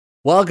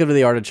Welcome to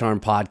the Art of Charm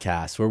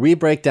podcast, where we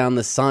break down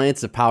the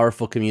science of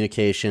powerful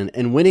communication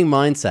and winning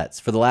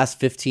mindsets for the last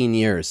 15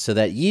 years so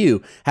that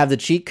you have the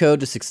cheat code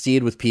to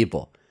succeed with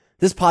people.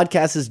 This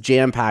podcast is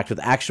jam-packed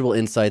with actionable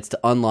insights to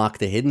unlock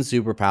the hidden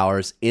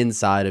superpowers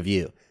inside of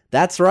you.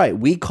 That's right,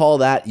 we call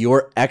that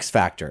your X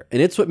Factor,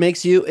 and it's what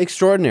makes you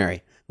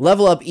extraordinary.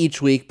 Level up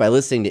each week by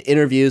listening to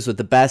interviews with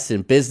the best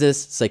in business,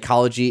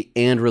 psychology,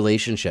 and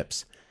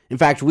relationships. In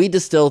fact, we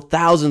distill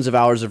thousands of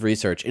hours of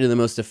research into the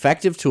most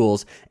effective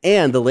tools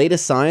and the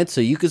latest science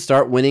so you can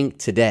start winning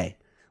today.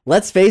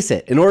 Let's face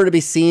it, in order to be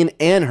seen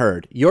and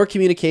heard, your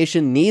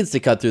communication needs to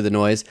cut through the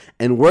noise,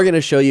 and we're going to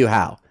show you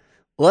how.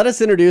 Let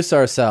us introduce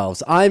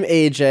ourselves. I'm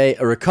AJ,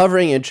 a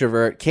recovering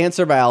introvert,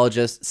 cancer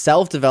biologist,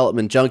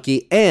 self-development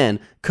junkie, and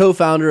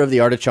co-founder of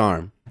The Art of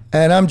Charm.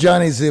 And I'm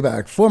Johnny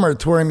Zubak, former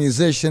touring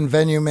musician,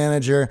 venue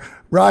manager,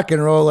 rock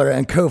and roller,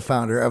 and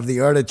co-founder of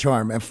The Art of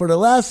Charm. And for the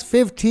last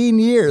 15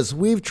 years,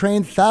 we've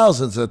trained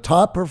thousands of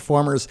top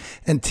performers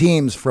and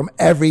teams from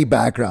every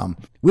background.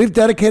 We've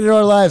dedicated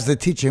our lives to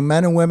teaching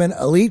men and women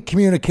elite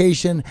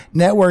communication,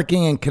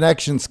 networking, and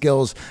connection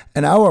skills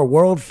in our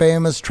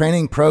world-famous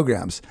training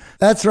programs.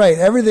 That's right,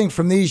 everything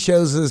from these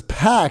shows is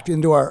packed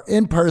into our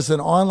in-person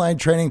online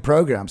training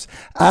programs.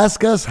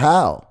 Ask us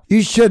how.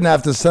 You shouldn't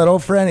have to settle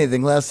for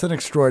anything less than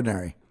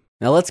extraordinary.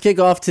 Now let's kick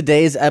off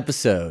today's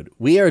episode.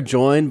 We are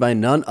joined by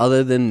none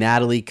other than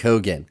Nataly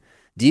Kogan.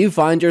 Do you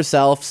find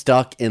yourself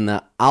stuck in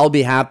the I'll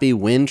be happy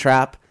win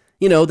trap?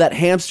 You know, that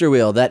hamster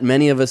wheel that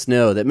many of us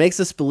know that makes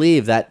us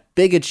believe that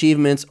big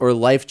achievements or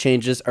life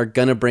changes are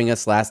going to bring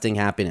us lasting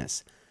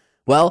happiness.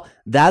 Well,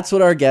 that's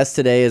what our guest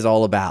today is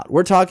all about.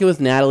 We're talking with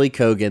Nataly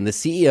Kogan, the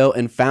CEO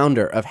and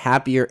founder of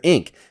Happier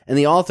Inc. and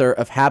the author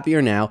of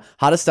Happier Now,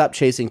 How to Stop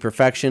Chasing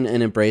Perfection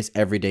and Embrace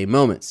Everyday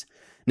Moments.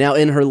 Now,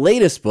 in her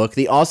latest book,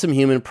 The Awesome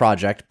Human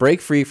Project,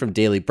 Break Free from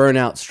Daily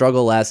Burnout,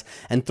 Struggle Less,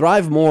 and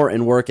Thrive More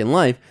in Work and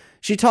Life,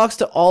 she talks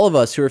to all of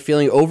us who are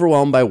feeling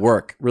overwhelmed by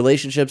work,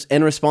 relationships,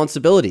 and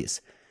responsibilities.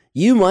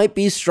 You might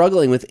be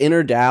struggling with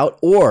inner doubt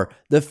or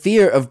the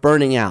fear of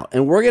burning out,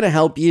 and we're going to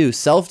help you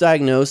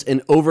self-diagnose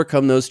and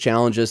overcome those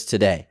challenges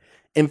today.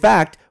 In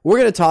fact, we're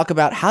going to talk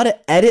about how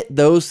to edit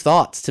those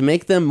thoughts to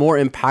make them more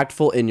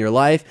impactful in your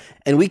life,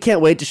 and we can't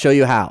wait to show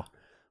you how.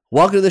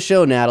 Welcome to the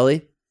show,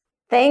 Nataly.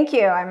 Thank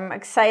you. I'm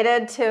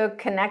excited to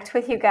connect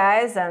with you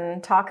guys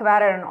and talk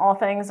about it and all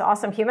things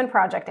Awesome Human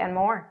Project and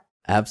more.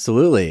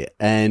 Absolutely.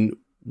 And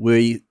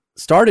we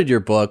started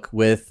your book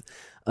with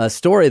a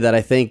story that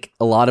I think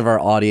a lot of our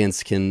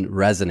audience can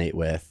resonate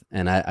with.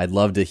 And I'd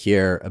love to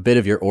hear a bit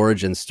of your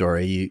origin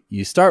story.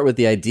 You start with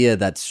the idea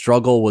that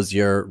struggle was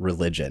your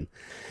religion.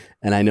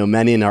 And I know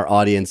many in our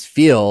audience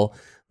feel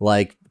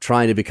like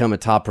trying to become a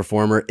top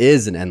performer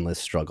is an endless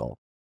struggle.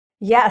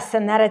 Yes,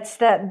 and that it's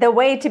the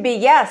way to be.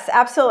 Yes,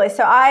 absolutely.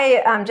 So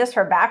I, just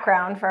for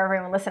background for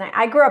everyone listening,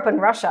 I grew up in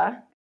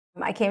Russia.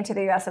 I came to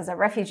the U.S. as a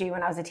refugee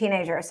when I was a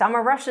teenager. So I'm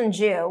a Russian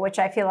Jew, which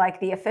I feel like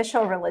the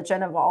official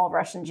religion of all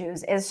Russian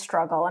Jews is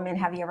struggle. I mean,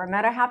 have you ever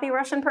met a happy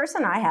Russian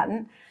person? I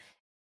hadn't.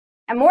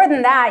 And more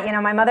than that, you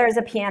know, my mother is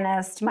a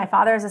pianist, my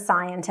father is a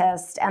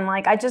scientist, and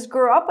like I just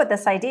grew up with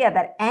this idea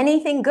that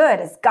anything good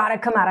has got to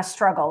come out of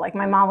struggle. Like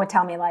my mom would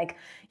tell me, like,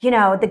 you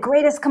know, the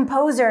greatest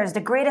composers, the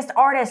greatest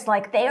artists,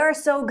 like they are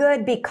so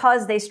good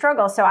because they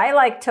struggle. So I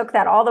like took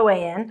that all the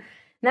way in.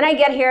 Then I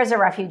get here as a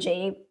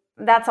refugee.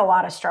 That's a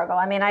lot of struggle.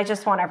 I mean, I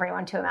just want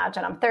everyone to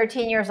imagine I'm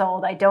 13 years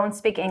old. I don't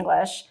speak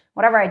English.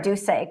 Whatever I do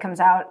say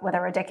comes out with a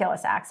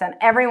ridiculous accent.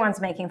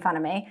 Everyone's making fun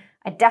of me.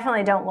 I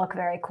definitely don't look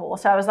very cool.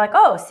 So I was like,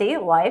 oh, see,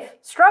 life,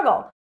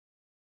 struggle.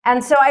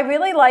 And so I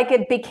really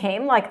it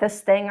became like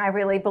this thing I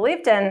really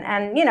believed in.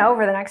 And, you know,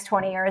 over the next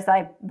 20 years,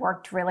 I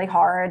worked really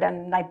hard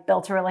and I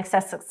built a really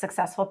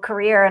successful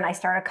career and I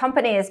started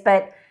companies.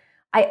 But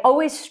I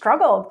always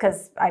struggled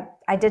because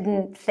I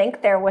didn't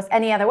think there was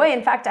any other way.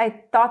 In fact,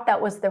 I thought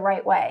that was the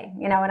right way,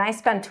 you know, and I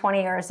spent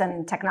 20 years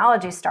in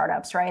technology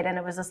startups, right? And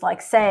it was just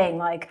like saying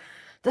like,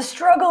 the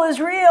struggle is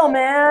real,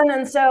 man.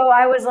 And so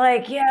I was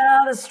like, yeah,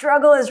 the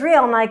struggle is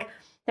real. And like,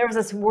 there was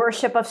this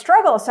worship of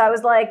struggle. So I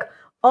was like,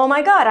 oh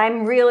my God,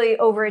 I'm really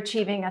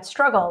overachieving at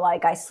struggle.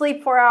 Like I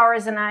sleep 4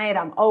 hours a night.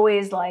 I'm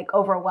always like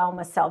overwhelmed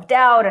with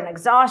self-doubt and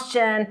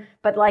exhaustion,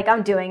 but like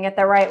I'm doing it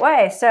the right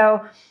way.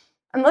 So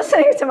I'm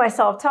listening to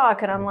myself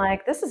talk and I'm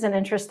like, this is an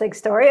interesting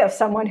story of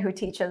someone who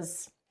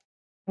teaches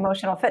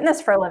emotional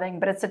fitness for a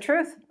living, but it's the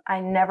truth. I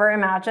never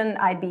imagined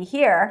I'd be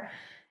here.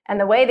 And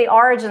the way the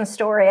origin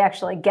story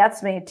actually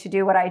gets me to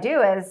do what I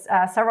do is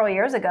several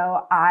years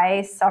ago,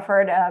 I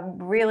suffered a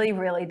really,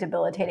 really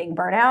debilitating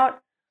burnout.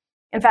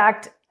 In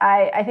fact,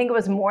 I think it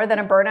was more than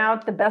a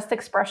burnout. The best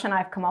expression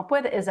I've come up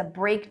with is a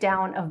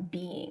breakdown of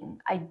being.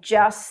 I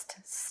just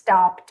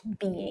stopped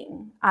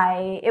being.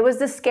 It was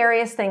the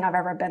scariest thing I've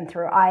ever been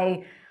through.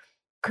 I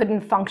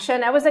couldn't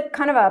function. I was a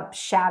kind of a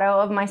shadow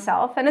of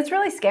myself. And it's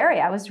really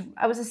scary. I was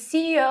a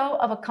CEO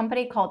of a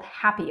company called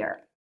Happier,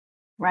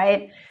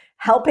 right?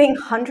 Helping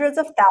hundreds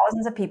of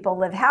thousands of people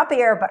live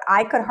happier, but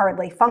I could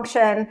hardly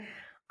function.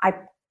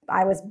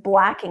 I was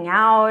blacking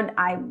out.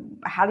 I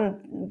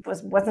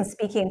wasn't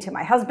speaking to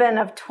my husband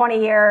of 20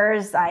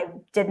 years. I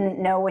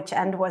didn't know which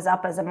end was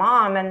up as a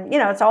mom. And,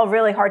 it's all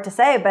really hard to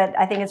say, but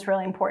I think it's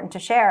really important to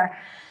share.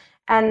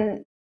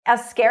 And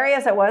as scary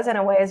as it was, in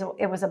a way,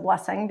 it was a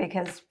blessing,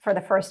 because for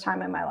the first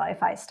time in my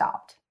life, I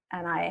stopped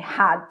and I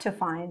had to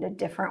find a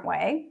different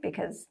way,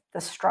 because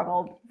the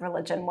struggle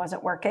religion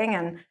wasn't working.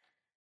 And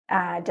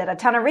did a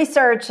ton of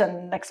research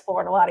and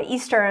explored a lot of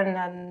Eastern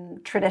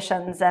and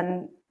traditions,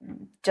 and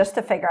just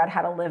to figure out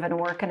how to live and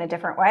work in a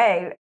different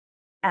way.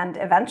 And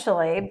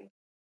eventually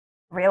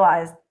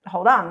realized,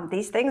 hold on,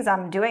 these things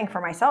I'm doing for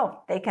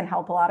myself, they can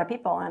help a lot of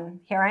people. And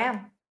here I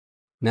am.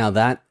 Now,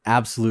 that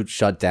absolute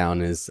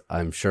shutdown is,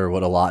 I'm sure,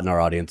 what a lot in our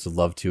audience would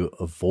love to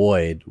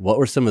avoid. What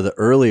were some of the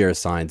earlier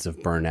signs of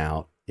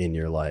burnout in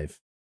your life?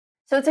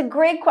 So it's a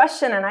great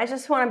question. And I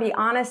just want to be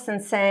honest in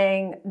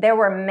saying there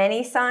were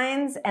many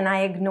signs and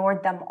I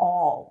ignored them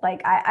all.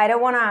 Like, I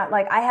don't want to,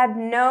 like, I had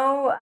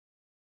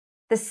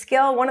the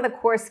skill, one of the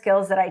core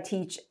skills that I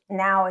teach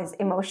now is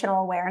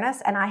emotional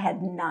awareness, and I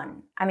had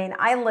none. I mean,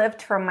 I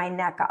lived from my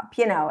neck up,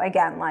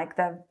 again, like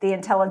the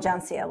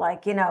intelligentsia,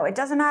 like, it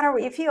doesn't matter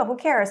what you feel, who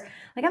cares?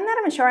 Like, I'm not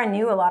even sure I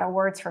knew a lot of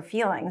words for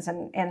feelings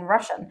in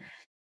Russian.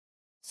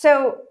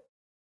 So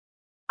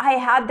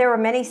there were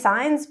many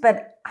signs,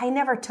 but I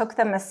never took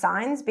them as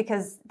signs,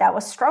 because that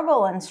was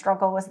struggle, and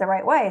struggle was the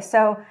right way.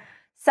 So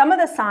some of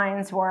the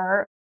signs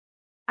were,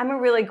 I'm a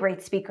really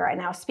great speaker. I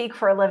now speak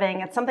for a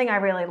living. It's something I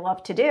really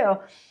love to do.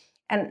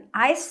 And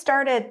I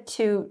started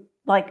to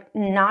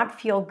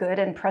not feel good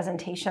in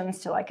presentations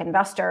to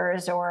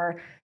investors or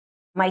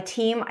my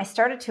team. I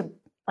started to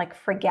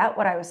forget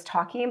what I was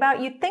talking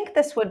about. You'd think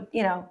this would,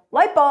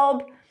 light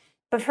bulb.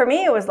 But for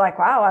me, it was like,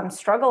 wow, I'm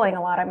struggling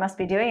a lot. I must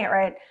be doing it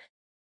right.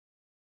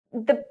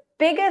 The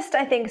biggest,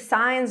 I think,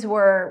 signs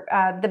were,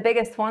 the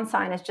biggest one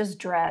sign is just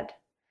dread.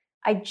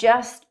 I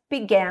just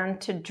began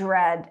to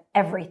dread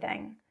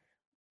everything.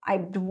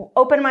 I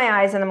opened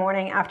my eyes in the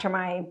morning after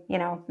my,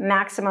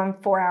 maximum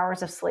 4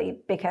 hours of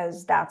sleep,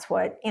 because that's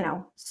what,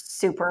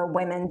 super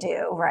women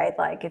do, right?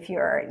 Like, if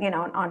you're, an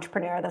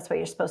entrepreneur, that's what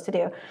you're supposed to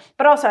do.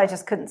 But also, I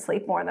just couldn't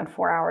sleep more than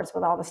 4 hours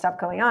with all the stuff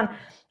going on.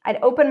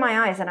 I'd open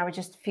my eyes and I would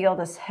just feel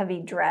this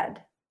heavy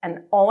dread.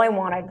 And all I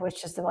wanted was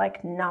just to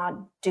not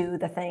do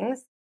the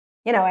things,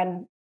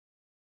 and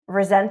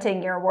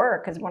resenting your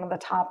work is one of the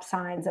top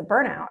signs of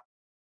burnout.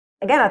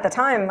 Again, at the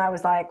time, I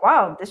was like,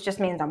 wow, this just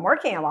means I'm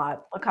working a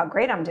lot. Look how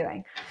great I'm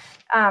doing.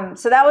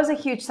 So that was a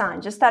huge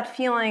sign, just that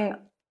feeling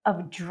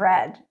of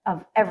dread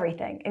of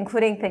everything,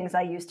 including things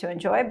I used to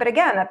enjoy. But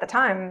again, at the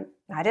time,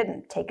 I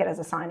didn't take it as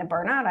a sign of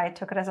burnout. I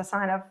took it as a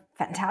sign of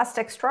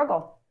fantastic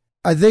struggle.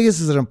 I think this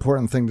is an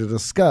important thing to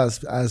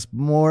discuss as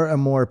more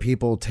and more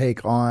people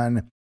take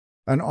on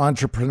an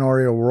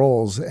entrepreneurial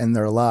roles in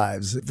their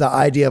lives. The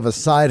idea of a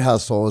side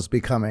hustle is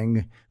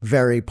becoming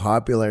very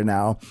popular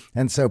now.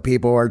 And so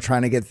people are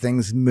trying to get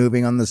things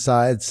moving on the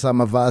side.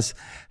 Some of us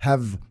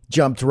have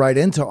jumped right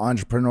into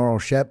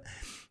entrepreneurship,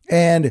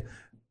 and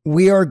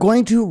we are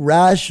going to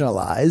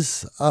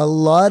rationalize a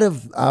lot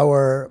of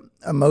our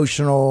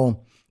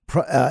emotional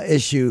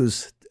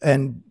issues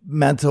and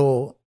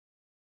mental,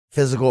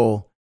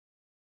 physical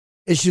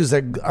issues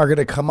that are going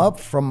to come up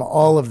from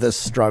all of this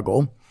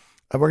struggle.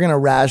 We're going to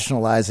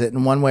rationalize it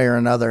in one way or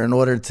another in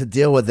order to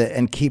deal with it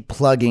and keep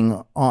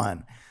plugging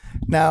on.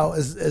 Now,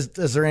 is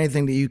there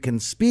anything that you can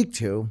speak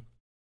to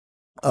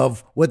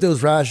of what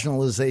those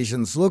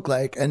rationalizations look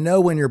like, and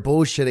know when you're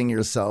bullshitting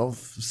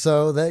yourself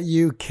so that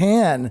you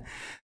can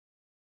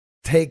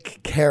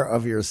take care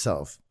of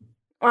yourself?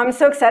 Well, I'm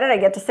so excited I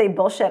get to say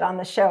bullshit on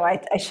the show.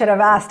 I should have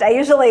asked. I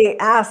usually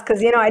ask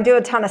because, I do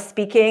a ton of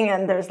speaking,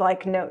 and there's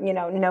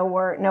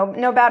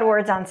no bad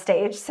words on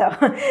stage. So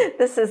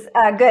this is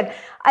good.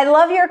 I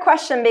love your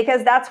question,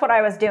 because that's what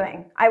I was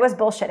doing. I was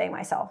bullshitting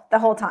myself the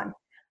whole time.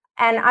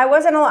 And I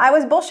was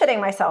bullshitting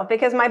myself,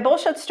 because my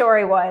bullshit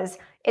story was,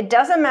 it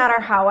doesn't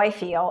matter how I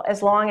feel,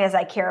 as long as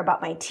I care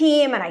about my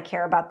team and I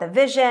care about the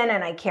vision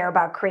and I care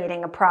about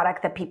creating a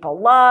product that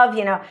people love.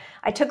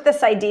 I took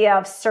this idea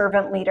of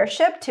servant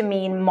leadership to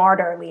mean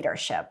martyr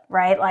leadership,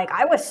 right? Like,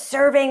 I was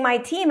serving my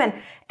team, and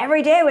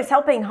every day I was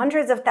helping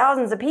hundreds of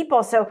thousands of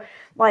people. So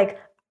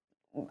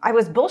I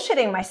was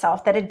bullshitting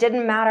myself that it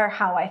didn't matter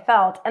how I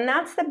felt. And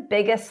that's the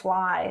biggest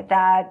lie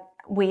that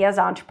we as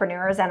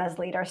entrepreneurs and as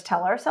leaders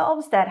tell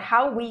ourselves, that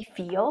how we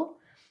feel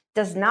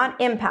does not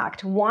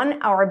impact,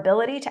 one, our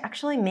ability to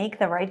actually make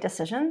the right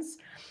decisions.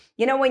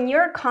 When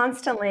you're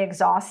constantly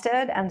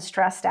exhausted and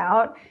stressed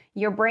out,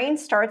 your brain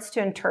starts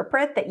to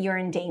interpret that you're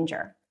in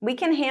danger. We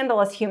can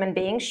handle, as human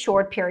beings,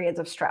 short periods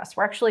of stress.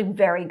 We're actually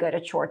very good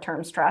at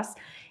short-term stress.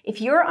 If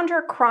you're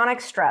under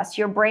chronic stress,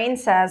 your brain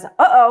says,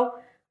 uh-oh,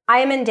 I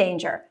am in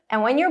danger.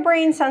 And when your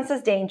brain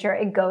senses danger,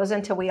 it goes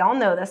into, we all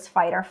know this,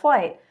 fight or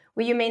flight.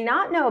 What you may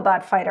not know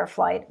about fight or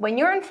flight, when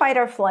you're in fight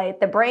or flight,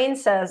 the brain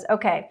says,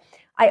 okay,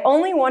 I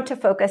only want to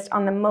focus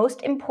on the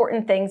most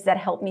important things that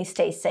help me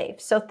stay safe.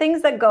 So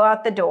things that go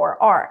out the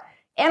door are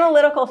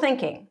analytical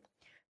thinking,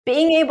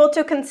 being able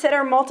to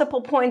consider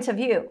multiple points of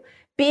view,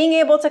 being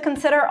able to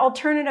consider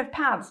alternative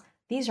paths.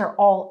 These are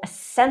all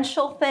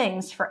essential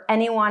things for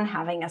anyone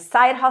having a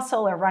side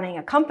hustle or running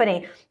a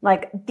company.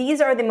 Like,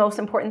 these are the most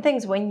important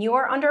things. When you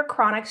are under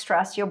chronic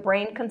stress, your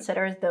brain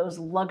considers those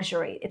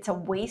luxury. It's a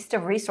waste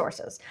of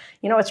resources.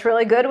 You know, it's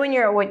really good when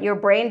what your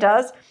brain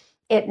does,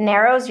 it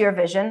narrows your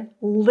vision,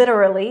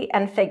 literally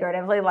and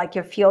figuratively, like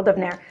your field of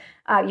narrow.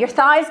 Your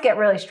thighs get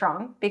really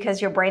strong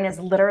because your brain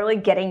is literally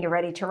getting you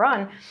ready to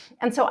run.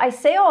 And so I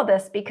say all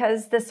this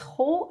because this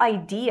whole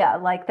idea,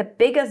 like the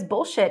biggest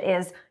bullshit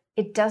is,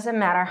 it doesn't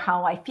matter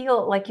how I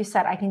feel. Like you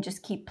said, I can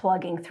just keep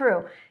plugging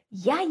through.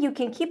 Yeah, you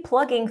can keep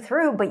plugging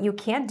through, but you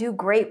can't do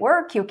great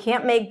work. You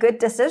can't make good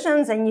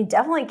decisions, and you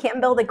definitely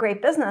can't build a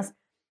great business.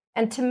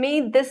 And to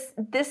me,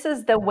 this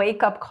is the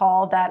wake-up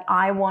call that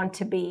I want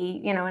to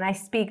be, you know, and I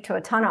speak to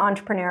a ton of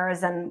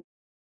entrepreneurs. And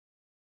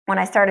when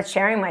I started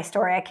sharing my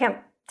story, I can't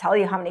tell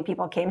you how many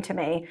people came to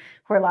me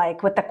who were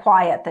like, with the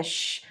quiet, the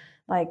shh,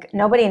 like,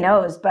 nobody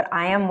knows, but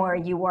I am where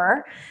you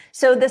were.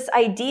 So this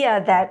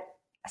idea that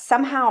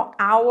somehow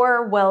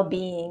our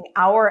well-being,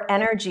 our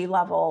energy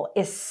level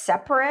is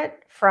separate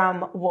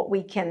from what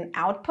we can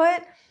output,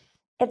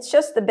 it's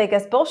just the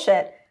biggest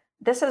bullshit.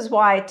 This is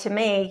why, to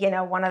me, you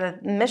know, one of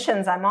the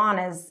missions I'm on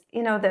is,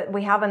 you know, that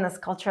we have in this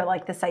culture,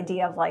 like this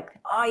idea of like,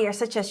 oh,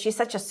 she's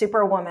such a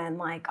superwoman,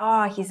 like,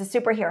 oh, he's a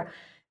superhero.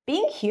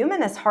 Being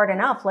human is hard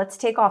enough. Let's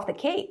take off the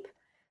cape.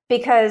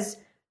 Because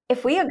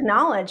if we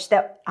acknowledge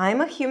that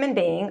I'm a human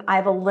being, I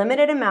have a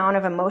limited amount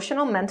of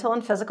emotional, mental,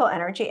 and physical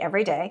energy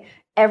every day.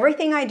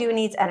 Everything I do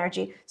needs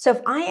energy. So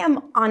if I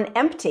am on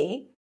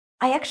empty,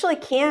 I actually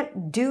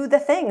can't do the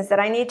things that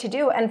I need to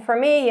do. And for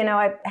me, you know,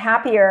 I'm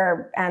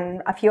Happier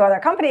and a few other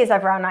companies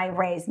I've run, I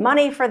raised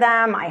money for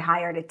them. I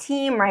hired a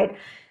team, right?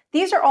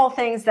 These are all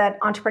things that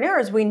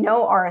entrepreneurs, we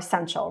know are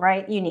essential,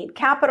 right? You need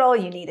capital,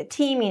 you need a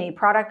team, you need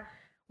product.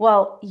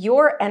 Well,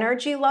 your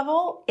energy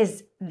level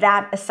is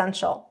that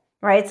essential.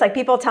 Right? It's like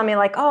people tell me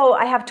like, oh,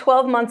 I have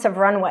 12 months of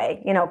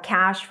runway, you know,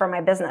 cash for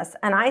my business.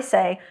 And I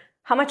say,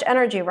 how much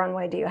energy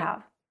runway do you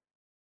have?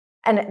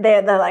 And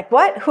they're like,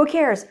 what? Who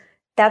cares?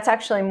 That's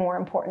actually more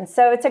important.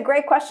 So it's a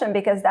great question,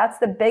 because that's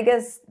the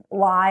biggest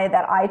lie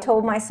that I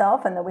told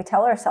myself and that we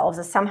tell ourselves,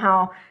 is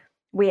somehow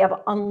we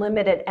have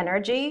unlimited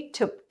energy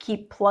to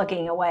keep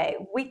plugging away.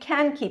 We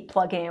can keep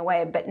plugging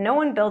away, but no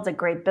one builds a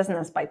great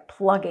business by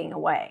plugging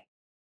away.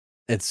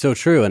 It's so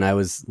true. And I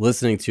was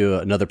listening to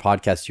another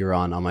podcast you were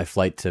on my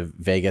flight to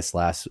Vegas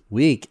last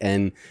week.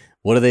 And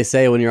what do they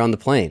say when you're on the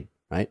plane,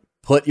 right?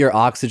 Put your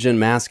oxygen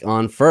mask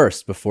on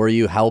first before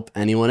you help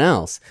anyone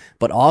else.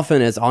 But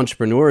often as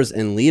entrepreneurs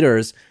and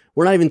leaders,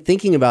 we're not even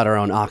thinking about our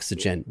own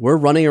oxygen. We're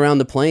running around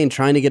the plane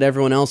trying to get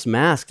everyone else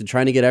masked and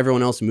trying to get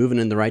everyone else moving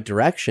in the right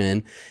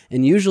direction.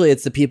 And usually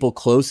it's the people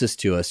closest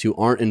to us who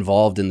aren't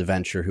involved in the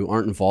venture, who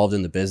aren't involved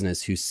in the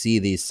business, who see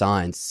these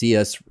signs, see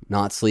us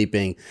not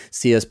sleeping,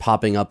 see us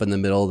popping up in the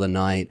middle of the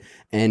night,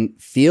 and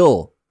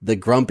feel the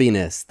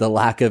grumpiness, the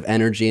lack of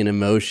energy and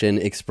emotion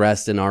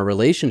expressed in our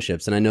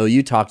relationships. And I know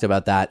you talked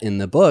about that in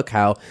the book,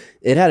 how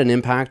it had an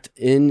impact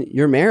in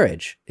your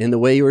marriage, in the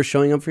way you were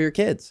showing up for your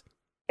kids.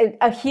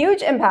 A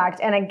huge impact.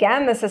 And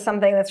again, this is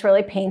something that's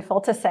really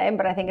painful to say,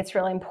 but I think it's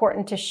really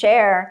important to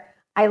share.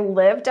 I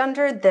lived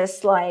under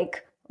this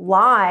like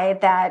lie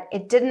that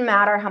it didn't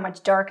matter how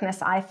much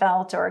darkness I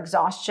felt or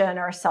exhaustion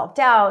or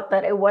self-doubt,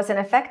 that it wasn't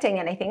affecting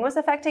anything. It was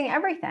affecting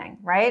everything,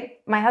 right?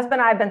 My husband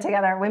and I have been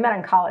together. We met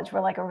in college.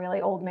 We're like a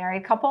really old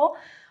married couple,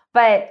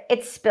 but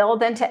it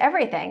spilled into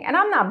everything. And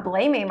I'm not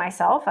blaming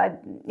myself.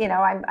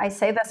 I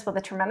say this with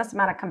a tremendous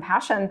amount of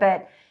compassion,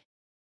 but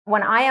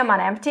when I am on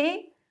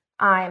empty,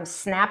 I'm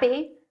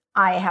snappy.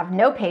 I have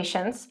no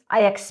patience.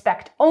 I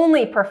expect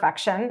only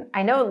perfection.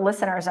 I know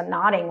listeners are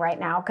nodding right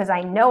now because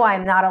I know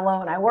I'm not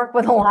alone. I work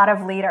with a lot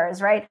of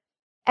leaders, right?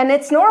 And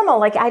it's normal.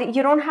 Like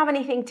you don't have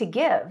anything to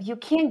give. You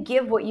can't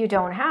give what you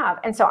don't have.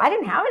 And so I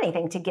didn't have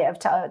anything to give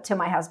to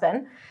my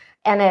husband,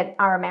 and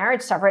our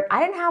marriage suffered.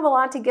 I didn't have a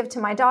lot to give to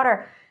my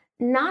daughter,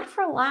 not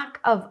for lack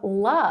of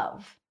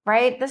love,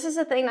 right? This is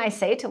the thing I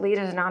say to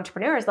leaders and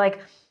entrepreneurs.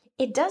 Like,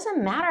 it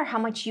doesn't matter how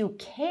much you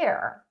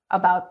care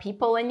about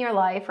people in your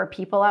life or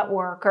people at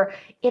work, or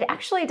it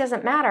actually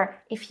doesn't matter.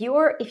 If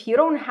you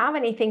don't have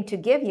anything to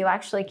give, you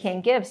actually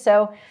can't give.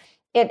 So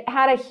it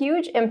had a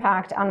huge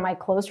impact on my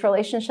close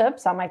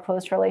relationships,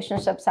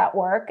 at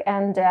work.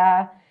 And,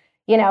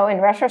 in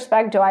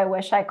retrospect, do I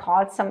wish I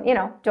caught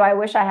do I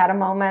wish I had a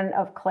moment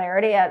of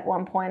clarity at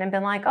one point and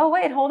been like, oh,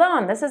 wait, hold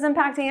on, this is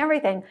impacting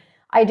everything?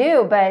 I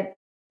do, but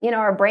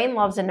our brain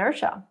loves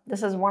inertia.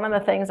 This is one of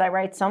the things I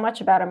write so much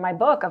about in my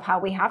book, of how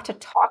we have to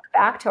talk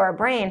back to our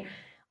brain.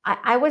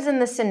 I was in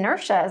this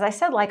inertia, as I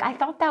said, like I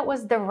thought that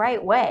was the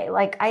right way.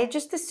 Like I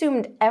just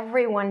assumed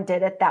everyone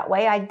did it that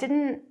way. I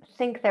didn't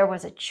think there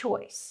was a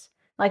choice.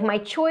 Like my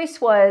choice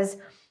was,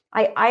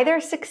 I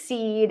either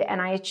succeed and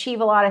I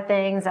achieve a lot of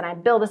things and I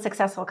build a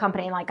successful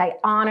company, and like I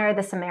honor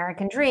this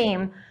American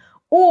dream,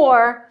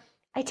 or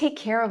I take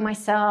care of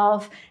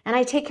myself and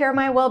I take care of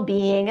my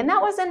well-being. And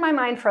that was in my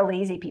mind for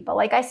lazy people.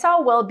 Like I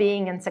saw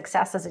well-being and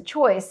success as a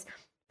choice,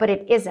 but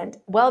it isn't.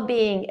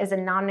 Well-being is a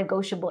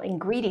non-negotiable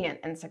ingredient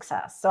in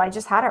success. So I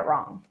just had it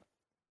wrong.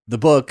 The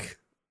book,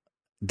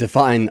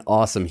 Define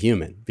awesome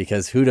human,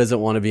 because who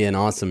doesn't want to be an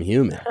awesome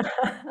human?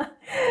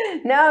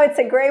 No, it's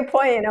a great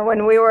point.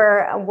 When we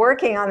were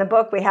working on the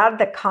book, we had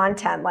the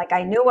content. Like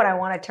I knew what I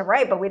wanted to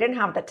write, but we didn't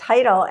have the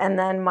title. And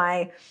then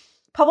my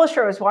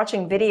publisher was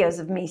watching videos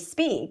of me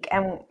speak.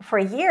 And for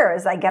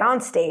years, I get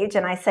on stage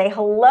and I say,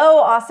 "Hello,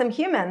 awesome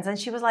humans." And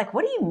she was like,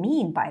 "What do you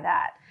mean by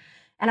that?"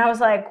 And I was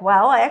like,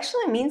 "Well, I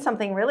actually mean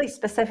something really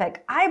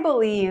specific. I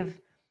believe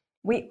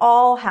we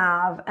all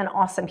have an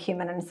awesome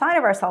human inside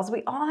of ourselves.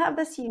 We all have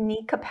this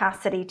unique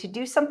capacity to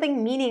do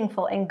something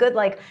meaningful and good.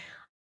 Like,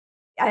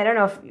 I don't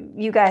know if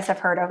you guys have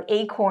heard of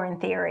acorn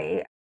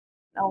theory,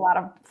 a lot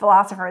of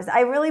philosophers. I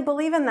really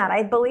believe in that.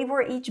 I believe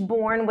we're each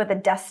born with a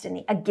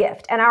destiny, a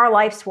gift, and our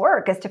life's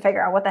work is to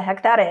figure out what the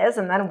heck that is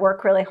and then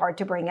work really hard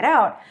to bring it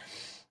out.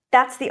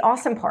 That's the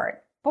awesome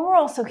part. But we're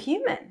also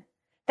human.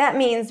 That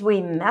means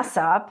we mess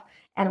up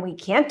and we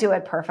can't do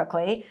it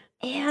perfectly.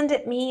 And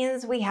it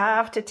means we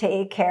have to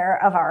take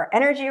care of our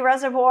energy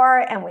reservoir,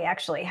 and we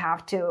actually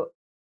have to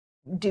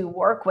do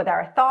work with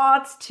our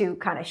thoughts to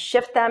kind of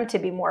shift them to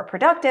be more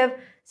productive.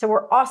 So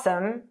we're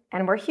awesome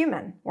and we're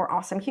human. We're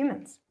awesome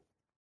humans.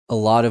 A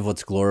lot of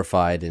what's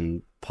glorified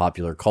in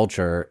popular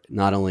culture,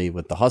 not only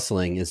with the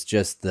hustling, is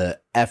just the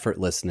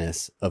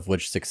effortlessness of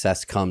which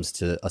success comes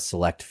to a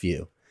select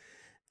few.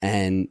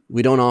 And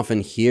we don't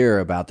often hear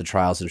about the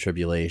trials and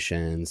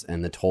tribulations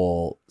and the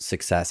toll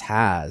success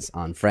has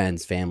on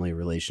friends, family,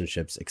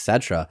 relationships,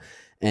 etc.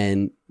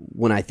 And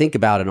when I think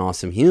about an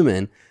awesome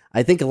human,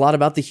 I think a lot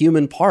about the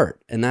human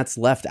part, and that's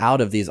left out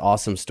of these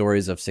awesome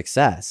stories of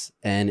success.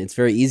 And it's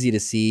very easy to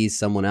see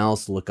someone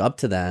else look up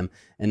to them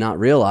and not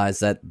realize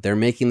that they're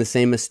making the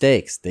same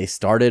mistakes. They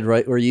started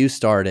right where you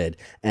started,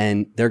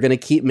 and they're going to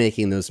keep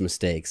making those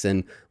mistakes.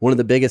 And one of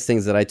the biggest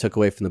things that I took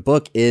away from the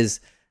book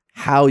is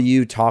how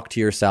you talk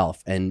to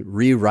yourself and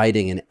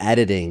rewriting and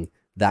editing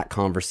that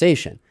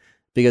conversation.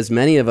 Because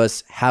many of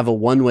us have a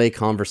one-way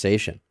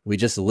conversation. We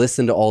just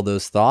listen to all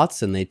those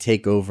thoughts and they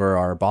take over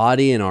our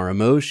body and our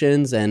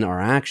emotions and our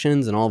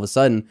actions. And all of a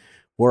sudden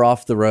we're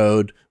off the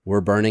road,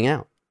 we're burning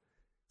out.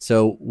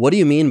 So what do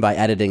you mean by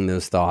editing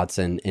those thoughts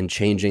and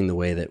changing the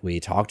way that we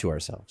talk to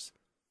ourselves?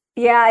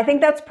 Yeah, I think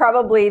that's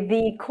probably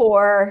the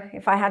core.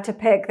 If I had to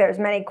pick, there's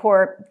many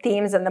core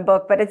themes in the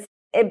book, but it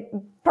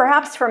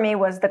perhaps for me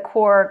was the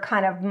core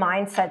kind of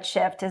mindset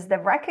shift is the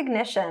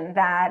recognition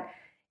that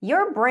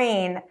your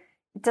brain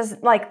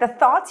the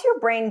thoughts your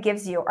brain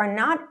gives you are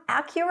not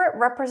accurate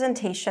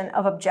representation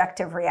of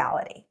objective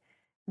reality.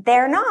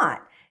 They're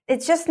not.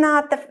 It's just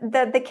not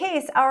the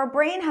case. Our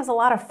brain has a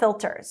lot of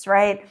filters,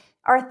 right?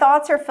 Our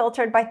thoughts are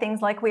filtered by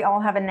things like we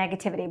all have a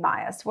negativity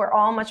bias. We're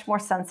all much more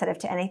sensitive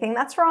to anything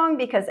that's wrong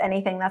because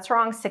anything that's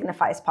wrong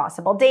signifies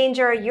possible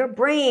danger. Your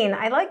brain,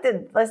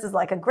 this is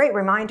like a great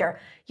reminder.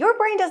 Your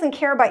brain doesn't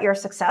care about your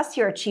success,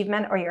 your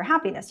achievement, or your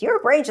happiness.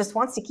 Your brain just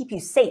wants to keep you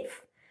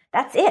safe.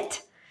 That's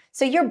it.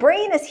 So your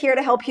brain is here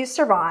to help you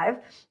survive.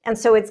 And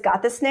so it's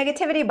got this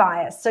negativity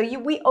bias. So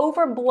we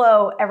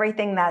overblow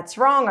everything that's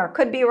wrong or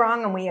could be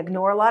wrong, and we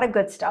ignore a lot of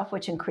good stuff,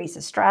 which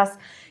increases stress.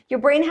 Your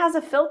brain has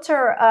a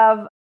filter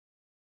of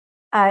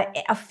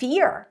a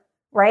fear,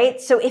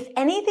 right? So if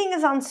anything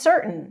is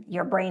uncertain,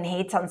 your brain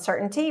hates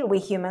uncertainty. We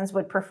humans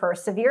would prefer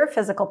severe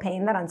physical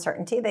pain than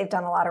uncertainty. They've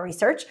done a lot of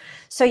research.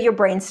 So your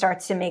brain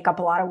starts to make up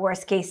a lot of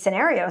worst case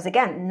scenarios.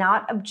 Again,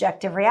 not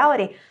objective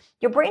reality.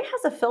 Your brain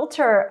has a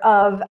filter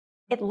of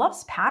it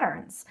loves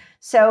patterns.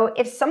 So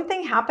if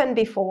something happened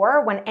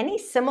before, when any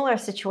similar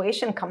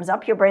situation comes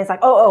up, your brain's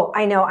like, oh,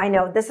 I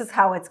know, this is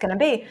how it's going to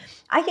be.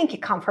 I can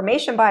get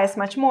confirmation bias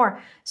much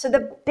more. So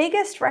the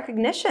biggest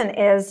recognition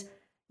is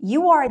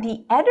you are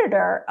the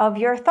editor of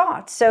your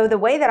thoughts. So the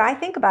way that I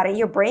think about it,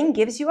 your brain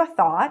gives you a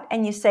thought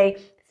and you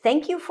say,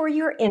 thank you for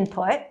your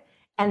input.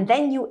 And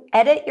then you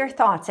edit your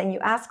thoughts and you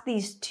ask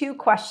these two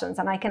questions.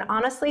 And I can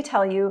honestly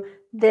tell you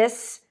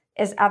this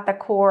is at the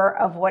core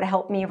of what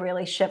helped me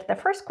really shift. The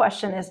first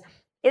question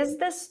is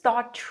this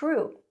thought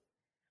true?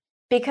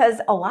 Because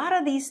a lot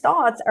of these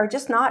thoughts are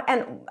just not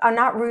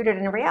rooted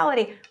in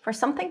reality. For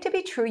something to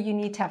be true, you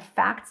need to have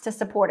facts to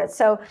support it.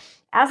 So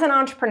as an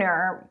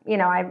entrepreneur,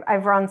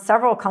 I've run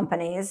several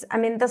companies. I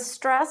mean, the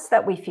stress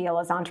that we feel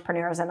as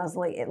entrepreneurs and as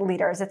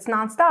leaders, it's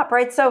nonstop,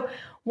 right? So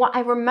I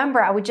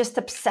remember I would just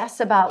obsess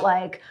about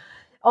like,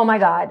 oh my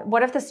God,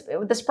 what if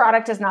this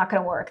product is not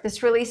going to work?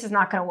 This release is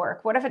not going to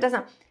work. What if it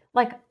doesn't?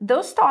 Like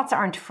those thoughts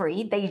aren't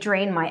free. They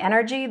drain my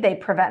energy. They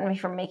prevent me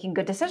from making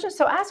good decisions.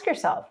 So ask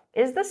yourself,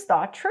 is this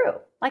thought true?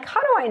 Like,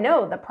 how do I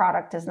know the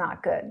product is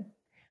not good?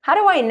 How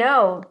do I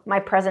know my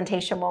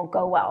presentation won't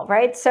go well,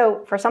 right?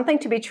 So for something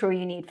to be true,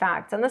 you need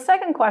facts. And the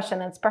second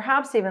question, it's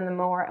perhaps even the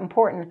more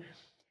important,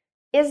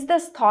 is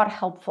this thought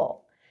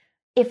helpful?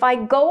 If I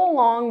go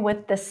along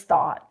with this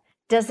thought,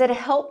 does it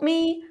help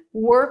me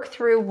work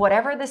through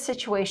whatever the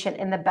situation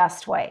in the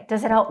best way?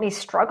 Does it help me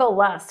struggle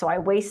less so I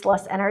waste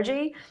less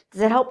energy? Does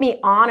it help me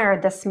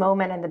honor this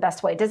moment in the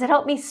best way? Does it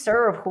help me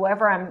serve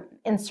whoever I'm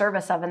in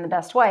service of in the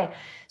best way?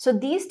 So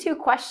these two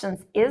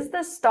questions, is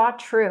this thought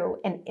true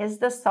and is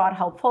this thought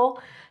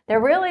helpful? They're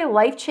really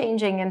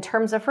life-changing in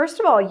terms of, first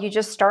of all, you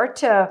just start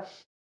to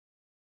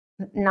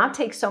not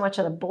take so much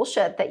of the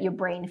bullshit that your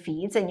brain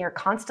feeds and you're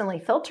constantly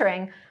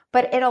filtering,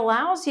 but it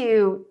allows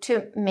you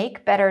to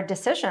make better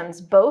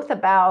decisions, both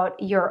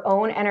about your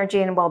own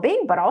energy and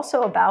well-being, but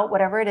also about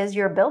whatever it is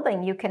you're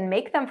building. You can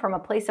make them from a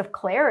place of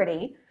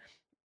clarity.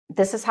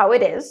 This is how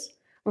it is,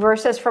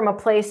 versus from a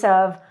place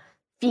of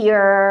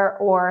fear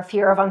or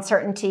fear of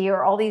uncertainty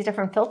or all these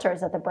different filters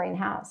that the brain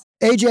has.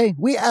 AJ,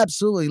 we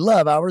absolutely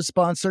love our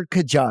sponsor,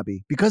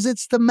 Kajabi, because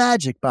it's the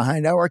magic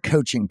behind our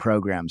coaching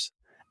programs.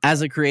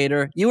 As a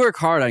creator, you work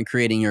hard on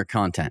creating your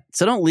content,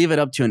 so don't leave it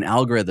up to an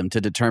algorithm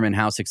to determine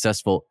how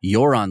successful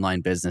your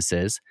online business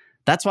is.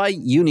 That's why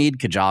you need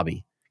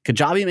Kajabi.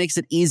 Kajabi makes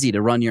it easy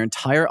to run your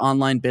entire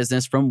online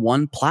business from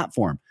one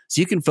platform,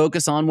 so you can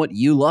focus on what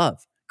you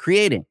love,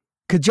 creating.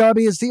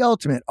 Kajabi is the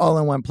ultimate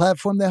all-in-one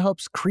platform that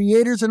helps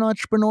creators and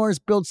entrepreneurs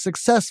build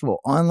successful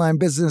online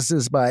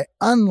businesses by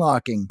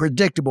unlocking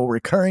predictable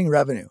recurring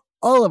revenue.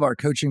 All of our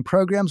coaching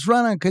programs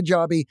run on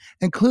Kajabi,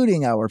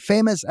 including our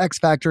famous X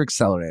Factor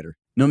Accelerator.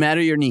 No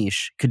matter your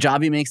niche,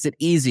 Kajabi makes it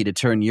easy to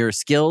turn your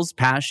skills,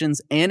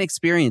 passions, and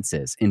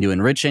experiences into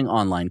enriching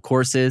online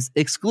courses,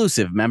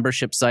 exclusive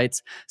membership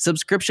sites,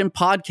 subscription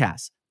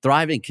podcasts,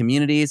 thriving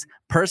communities,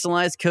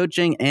 personalized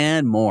coaching,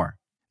 and more.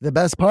 The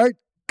best part?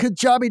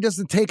 Kajabi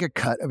doesn't take a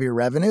cut of your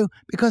revenue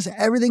because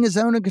everything is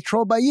owned and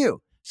controlled by you.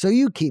 So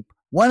you keep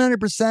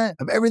 100%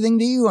 of everything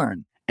that you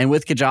earn. And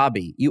with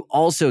Kajabi, you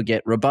also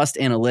get robust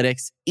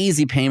analytics,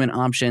 easy payment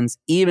options,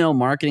 email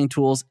marketing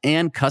tools,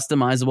 and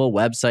customizable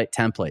website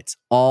templates,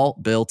 all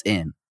built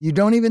in. You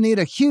don't even need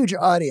a huge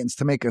audience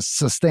to make a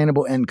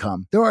sustainable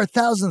income. There are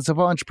thousands of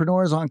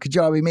entrepreneurs on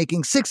Kajabi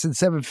making 6 and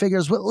 7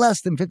 figures with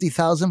less than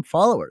 50,000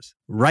 followers.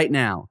 Right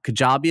now,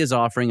 Kajabi is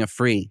offering a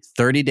free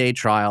 30-day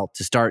trial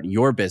to start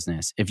your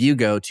business if you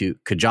go to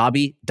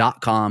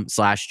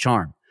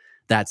kajabi.com/charm.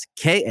 That's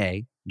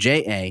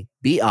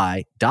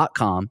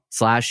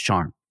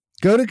KAJABI.com/charm.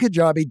 Go to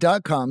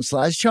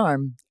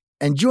kajabi.com/charm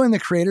and join the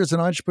creators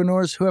and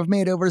entrepreneurs who have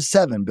made over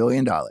 $7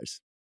 billion.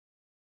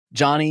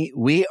 Johnny,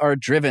 we are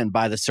driven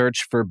by the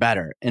search for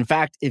better. In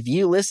fact, if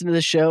you listen to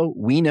the show,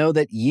 we know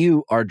that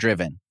you are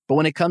driven. But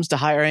when it comes to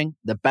hiring,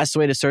 the best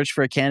way to search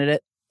for a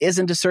candidate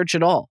isn't to search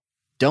at all.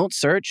 Don't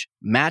search,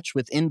 match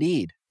with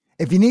Indeed.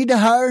 If you need to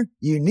hire,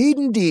 you need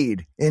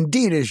Indeed.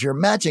 Indeed is your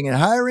matching and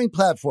hiring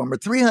platform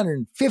with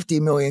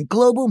 350 million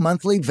global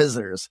monthly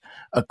visitors,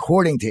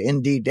 according to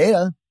Indeed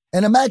data,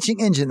 and a matching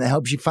engine that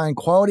helps you find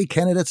quality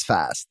candidates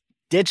fast.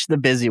 Ditch the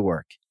busy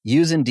work.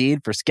 Use Indeed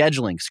for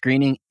scheduling,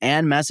 screening,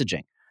 and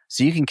messaging,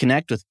 so you can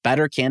connect with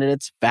better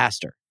candidates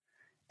faster.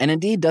 And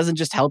Indeed doesn't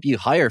just help you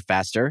hire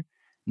faster.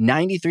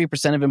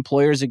 93% of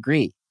employers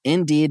agree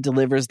Indeed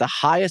delivers the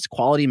highest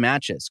quality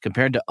matches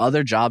compared to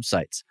other job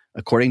sites,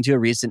 according to a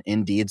recent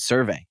Indeed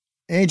survey.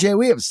 AJ,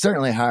 we have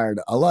certainly hired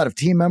a lot of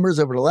team members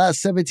over the last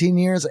 17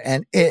 years,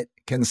 and it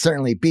can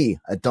certainly be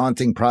a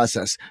daunting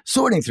process.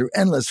 Sorting through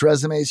endless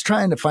resumes,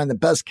 trying to find the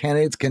best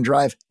candidates can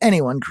drive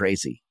anyone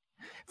crazy.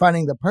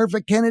 Finding the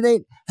perfect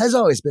candidate has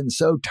always been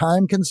so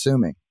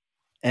time-consuming.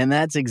 And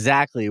that's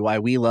exactly why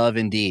we love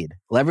Indeed.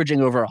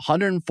 Leveraging over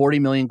 140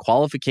 million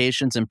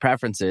qualifications and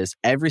preferences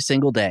every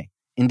single day,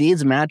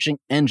 Indeed's matching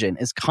engine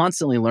is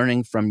constantly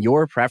learning from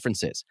your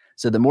preferences.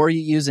 So the more you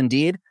use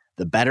Indeed,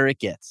 the better it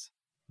gets.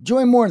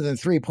 Join more than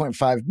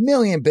 3.5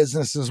 million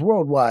businesses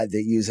worldwide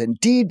that use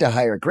Indeed to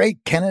hire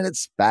great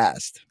candidates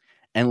fast.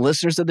 And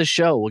listeners of the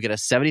show will get a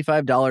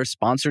 $75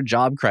 sponsored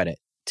job credit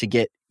to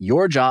get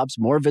your jobs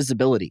more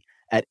visibility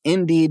at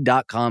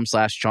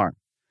Indeed.com/charm.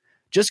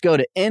 Just go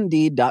to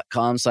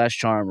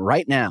Indeed.com/charm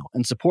right now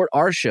and support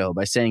our show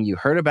by saying you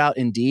heard about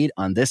Indeed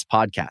on this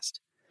podcast.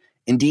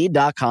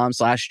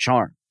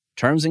 Indeed.com/charm.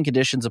 Terms and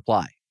conditions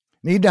apply.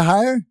 Need to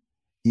hire?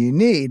 You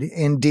need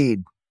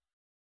Indeed.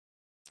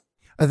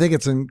 I think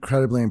it's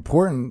incredibly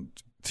important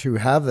to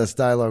have this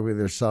dialogue with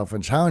yourself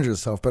and challenge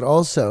yourself, but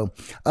also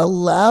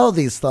allow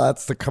these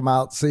thoughts to come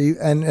out so you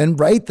and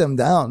write them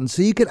down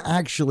so you can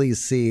actually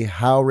see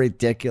how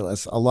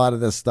ridiculous a lot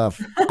of this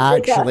stuff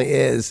actually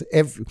is.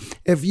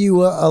 If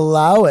you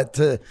allow it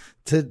to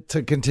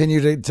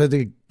continue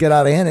to get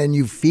out of hand and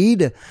you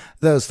feed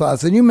those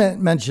thoughts. And you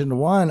mentioned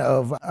one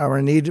of our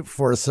need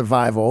for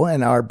survival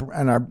and our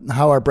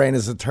how our brain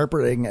is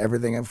interpreting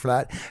everything for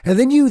that. And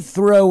then you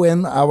throw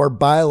in our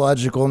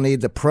biological need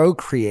to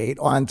procreate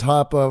on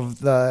top of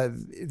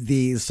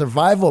the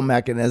survival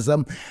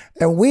mechanism.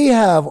 And we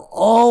have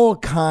all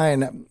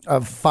kind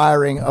of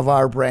firing of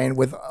our brain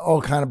with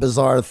all kind of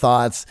bizarre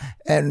thoughts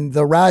and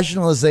the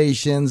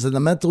rationalizations and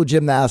the mental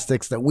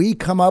gymnastics that we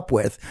come up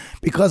with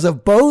because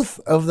of both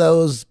of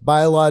those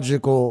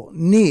biological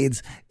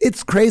needs.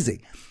 It's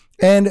crazy.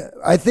 And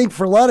I think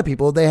for a lot of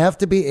people, they have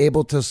to be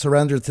able to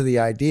surrender to the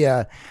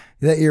idea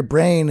that your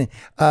brain,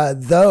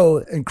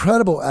 though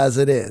incredible as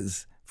it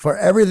is, for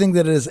everything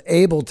that it is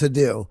able to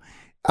do,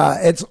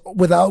 it's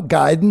without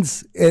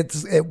guidance,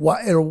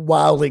 it'll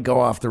wildly go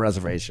off the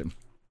reservation.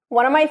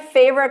 One of my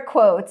favorite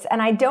quotes, and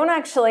I don't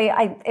actually,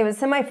 it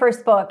was in my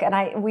first book,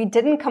 and we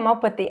didn't come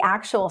up with the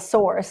actual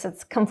source.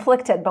 It's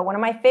conflicted, but one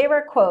of my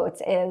favorite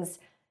quotes is,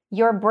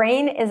 "Your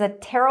brain is a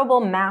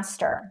terrible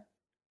master,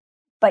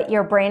 but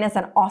your brain is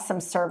an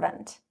awesome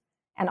servant.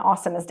 And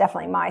awesome is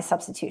definitely my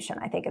substitution.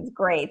 I think it's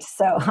great.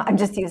 So I'm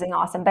just using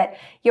awesome. But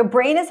your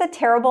brain is a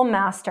terrible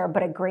master,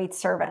 but a great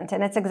servant.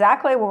 And it's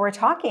exactly what we're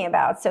talking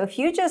about. So if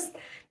you just,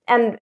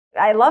 and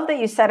I love that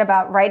you said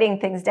about writing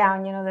things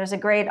down. There's a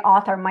great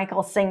author,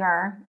 Michael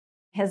Singer.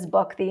 His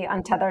book, The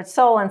Untethered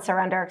Soul and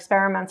Surrender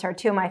Experiments, are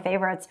two of my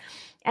favorites.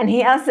 And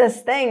he has this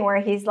thing where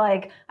he's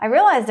like, I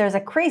realized there's a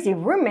crazy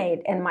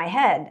roommate in my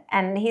head.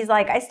 And he's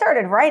like, I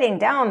started writing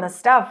down the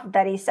stuff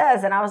that he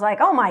says. And I was like,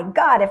 oh my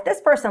God, if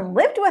this person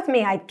lived with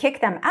me, I'd kick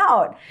them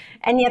out.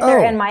 And yet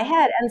they're in my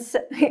head. And so,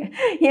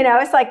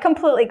 it's like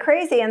completely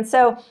crazy. And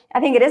so I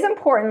think it is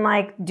important,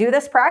 like, do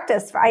this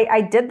practice. I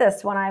did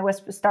this when I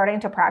was starting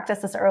to practice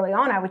this early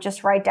on. I would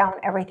just write down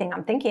everything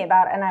I'm thinking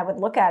about. And I would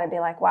look at it and be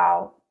like,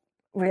 wow,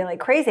 really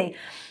crazy.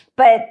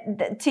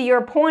 But to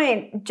your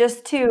point,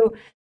 just to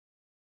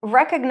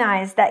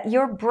recognize that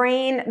your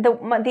brain,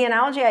 the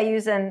analogy I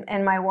use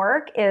in my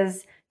work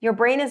is your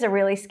brain is a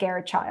really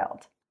scared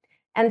child.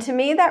 And to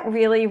me, that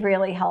really,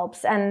 really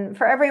helps. And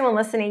for everyone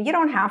listening, you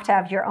don't have to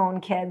have your own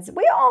kids.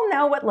 We all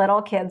know what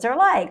little kids are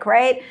like,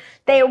 right?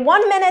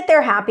 1 minute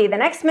they're happy, the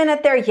next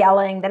minute they're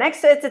yelling, the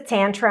next it's a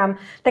tantrum,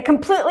 they're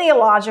completely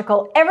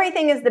illogical.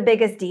 Everything is the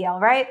biggest deal,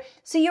 right?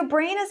 So your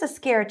brain is a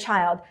scared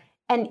child.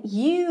 And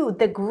you,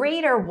 the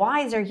greater,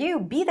 wiser you,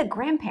 be the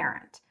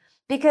grandparent.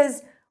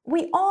 Because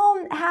we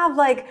all have,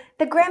 like,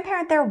 the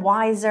grandparent, they're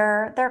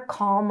wiser, they're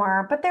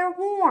calmer, but they're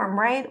warm,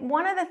 right?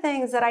 One of the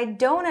things that I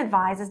don't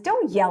advise is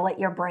don't yell at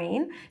your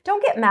brain.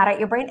 Don't get mad at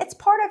your brain. It's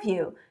part of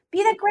you.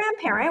 Be the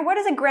grandparent. What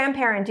does a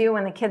grandparent do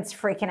when the kid's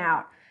freaking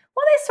out?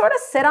 Well, they sort of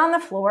sit on the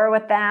floor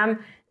with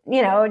them.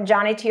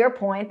 Johnny, to your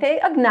point, they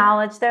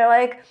acknowledge, they're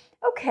like,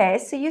 okay,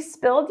 so you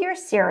spilled your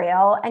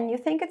cereal and you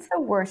think it's the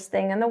worst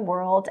thing in the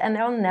world and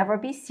there'll never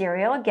be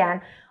cereal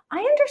again. I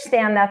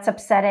understand that's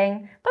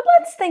upsetting, but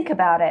let's think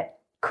about it.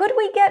 Could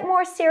we get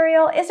more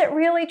cereal? Is it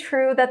really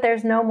true that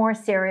there's no more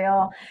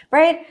cereal,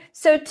 right?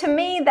 So to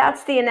me,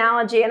 that's the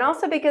analogy. And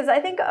also because I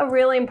think a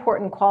really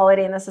important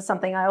quality, and this is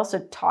something I also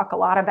talk a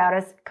lot about,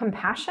 is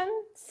compassion,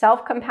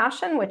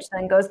 self-compassion, which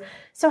then goes,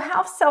 so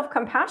have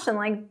self-compassion,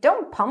 like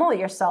don't pummel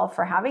yourself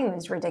for having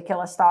these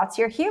ridiculous thoughts.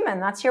 You're human,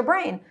 that's your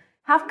brain.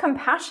 Have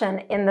compassion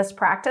in this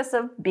practice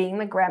of being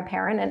the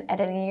grandparent and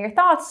editing your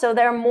thoughts so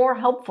they're more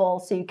helpful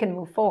so you can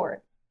move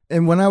forward.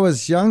 And when I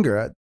was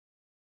younger,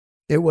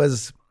 it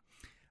was,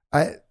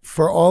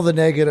 for all the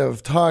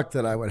negative talk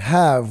that I would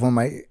have, when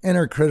my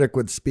inner critic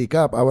would speak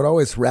up, I would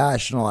always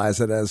rationalize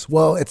it as,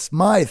 well, it's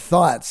my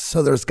thoughts.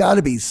 So there's got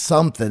to be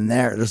something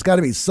there. There's got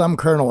to be some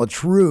kernel of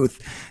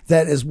truth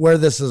that is where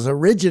this is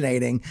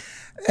originating.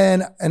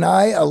 And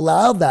I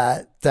allowed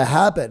that to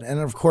happen. And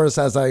of course,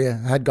 as I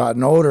had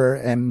gotten older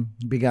and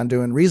began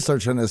doing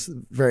research on this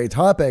very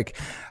topic,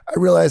 I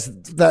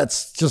realized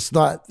that's just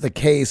not the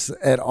case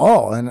at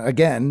all. And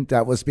again,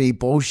 that was me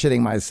bullshitting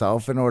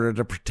myself in order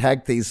to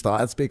protect these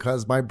thoughts,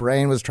 because my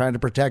brain was trying to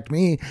protect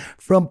me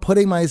from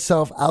putting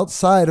myself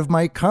outside of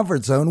my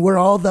comfort zone where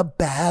all the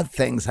bad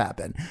things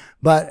happen.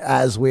 But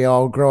as we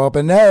all grow up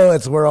and know,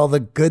 it's where all the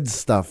good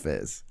stuff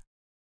is.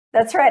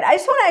 That's right. I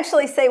just want to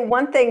actually say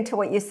one thing to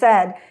what you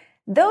said.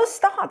 Those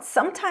thoughts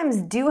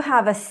sometimes do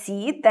have a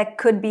seed that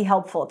could be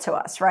helpful to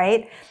us,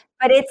 right?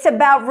 But it's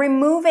about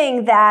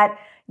removing that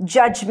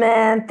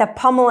judgment, the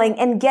pummeling,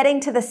 and getting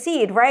to the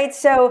seed, right?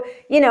 So,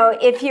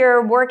 if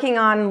you're working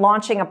on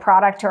launching a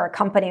product or a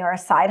company or a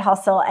side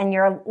hustle and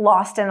you're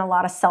lost in a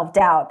lot of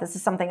self-doubt, this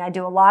is something I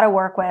do a lot of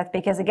work with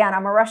because, again,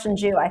 I'm a Russian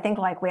Jew. I think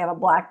like we have a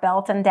black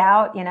belt in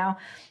doubt,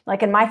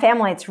 like in my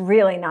family, it's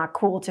really not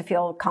cool to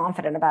feel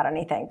confident about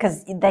anything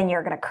because then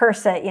you're going to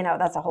curse it.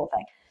 That's a whole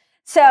thing.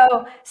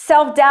 So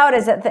self-doubt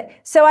is a thing.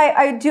 So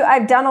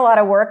I've done a lot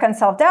of work on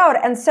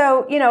self-doubt. And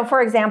so,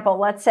 for example,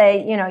 let's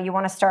say, you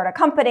want to start a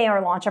company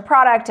or launch a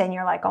product and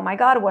you're like, oh my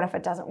God, what if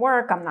it doesn't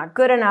work? I'm not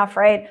good enough,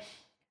 right?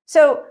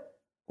 So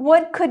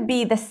what could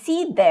be the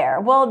seed there?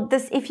 Well,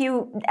 if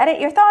you edit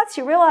your thoughts,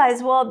 you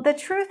realize, well, the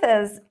truth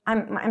is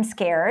I'm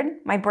scared.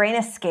 My brain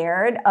is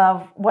scared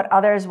of what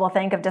others will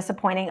think, of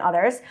disappointing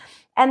others.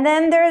 And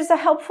then there's a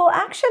helpful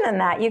action in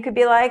that. You could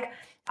be like,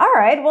 all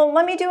right, well,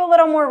 let me do a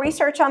little more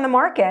research on the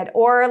market,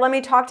 or let me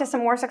talk to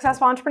some more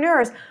successful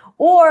entrepreneurs,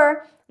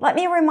 or let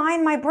me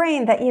remind my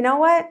brain that, you know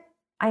what,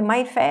 I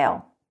might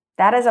fail.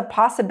 That is a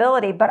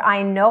possibility, but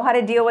I know how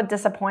to deal with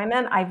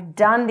disappointment. I've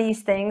done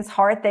these things,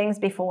 hard things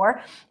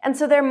before. And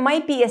so there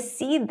might be a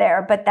seed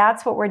there, but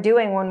that's what we're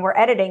doing when we're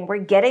editing. We're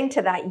getting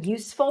to that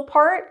useful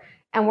part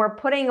and we're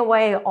putting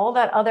away all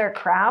that other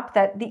crap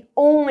that the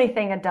only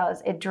thing it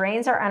does, it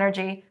drains our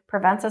energy,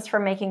 prevents us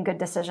from making good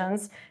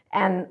decisions,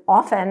 and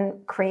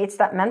often creates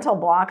that mental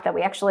block that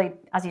we actually,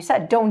 as you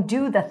said, don't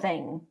do the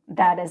thing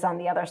that is on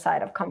the other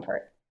side of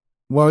comfort.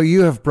 Well,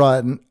 you have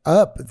brought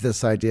up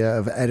this idea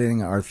of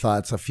editing our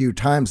thoughts a few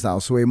times now,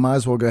 so we might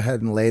as well go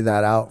ahead and lay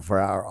that out for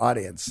our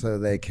audience so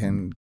they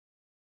can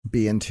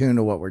be in tune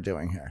to what we're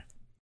doing here.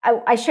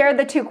 I shared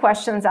the two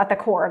questions at the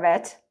core of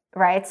it,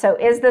 right? So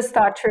is this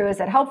thought true? Is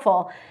it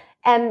helpful?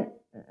 And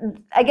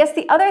I guess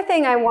the other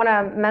thing I want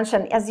to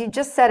mention, as you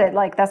just said it,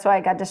 like that's why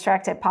I got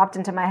distracted, popped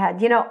into my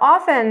head.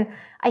 Often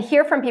I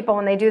hear from people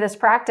when they do this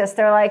practice,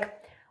 they're like,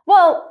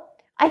 well,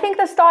 I think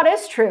this thought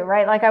is true,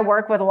 right? Like I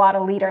work with a lot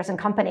of leaders and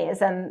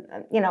companies and,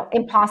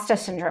 imposter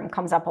syndrome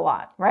comes up a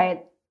lot,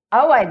 right?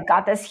 Oh, I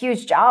got this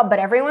huge job, but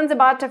everyone's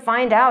about to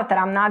find out that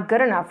I'm not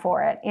good enough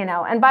for it,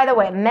 And by the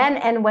way, men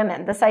and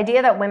women, this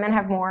idea that women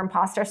have more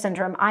imposter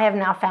syndrome, I have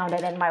now found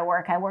it in my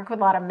work. I work with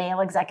a lot of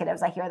male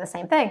executives. I hear the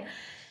same thing.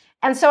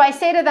 And so I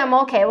say to them,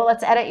 okay, well,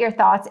 let's edit your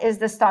thoughts. Is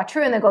this thought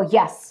true? And they go,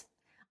 yes,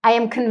 I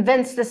am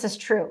convinced this is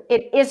true.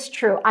 It is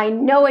true. I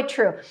know it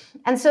true.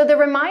 And so the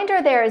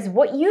reminder there is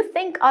what you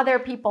think other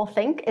people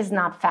think is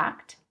not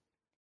fact.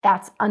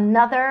 That's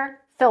another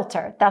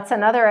filter. That's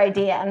another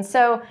idea. And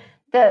so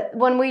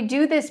when we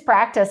do this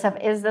practice of,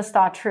 is this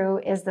thought true?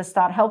 Is this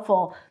thought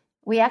helpful?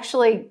 We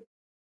actually,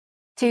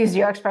 to use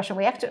your expression,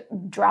 we have to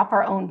drop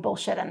our own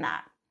bullshit in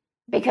that.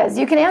 Because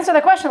you can answer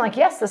the question like,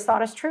 yes, this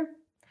thought is true.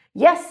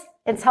 Yes,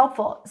 it's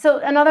helpful. So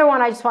another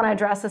one I just want to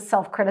address is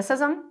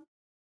self-criticism.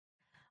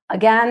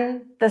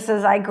 Again,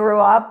 I grew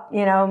up,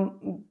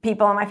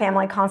 people in my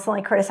family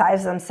constantly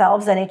criticize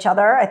themselves and each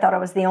other. I thought it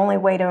was the only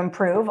way to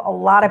improve. A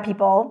lot of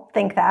people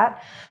think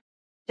that.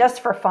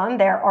 Just for fun,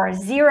 there are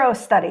 0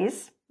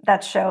 studies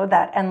that show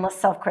that endless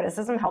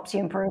self-criticism helps you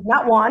improve.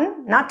 Not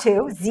 1, not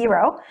 2,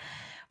 0.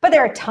 But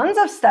there are tons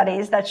of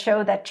studies that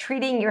show that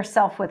treating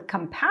yourself with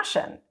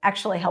compassion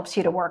actually helps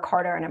you to work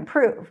harder and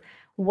improve.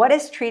 What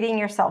is treating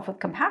yourself with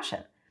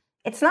compassion?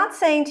 It's not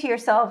saying to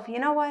yourself, you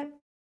know what?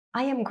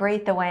 I am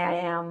great the way I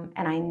am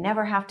and I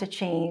never have to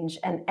change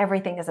and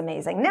everything is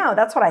amazing. No,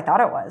 that's what I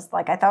thought it was.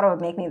 Like I thought it would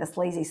make me this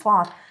lazy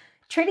sloth.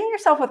 Treating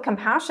yourself with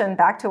compassion,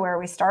 back to where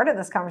we started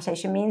this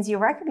conversation, means you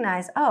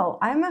recognize, oh,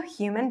 I'm a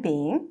human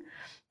being.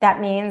 That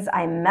means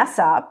I mess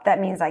up.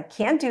 That means I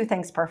can't do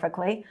things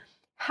perfectly.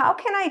 How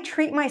can I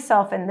treat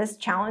myself in this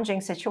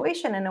challenging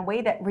situation in a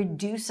way that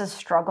reduces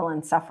struggle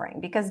and suffering?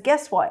 Because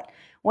guess what?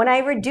 When I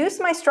reduce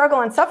my struggle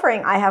and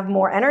suffering, I have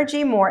more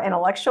energy, more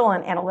intellectual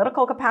and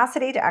analytical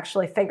capacity to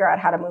actually figure out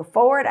how to move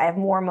forward. I have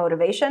more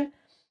motivation.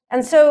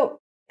 And so,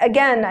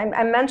 again,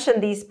 I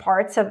mentioned these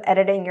parts of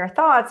editing your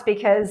thoughts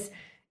because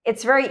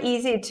it's very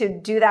easy to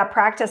do that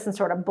practice and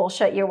sort of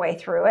bullshit your way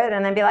through it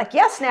and then be like,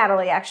 yes,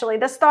 Nataly, actually,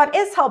 this thought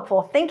is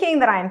helpful. Thinking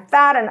that I'm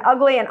fat and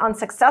ugly and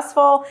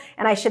unsuccessful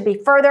and I should be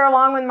further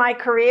along with my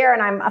career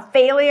and I'm a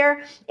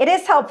failure. It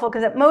is helpful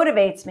because it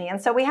motivates me. And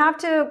so we have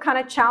to kind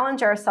of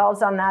challenge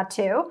ourselves on that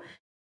too,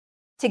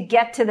 to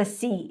get to the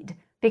seed,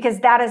 because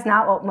that is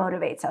not what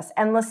motivates us.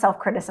 Endless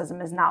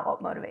self-criticism is not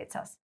what motivates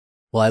us.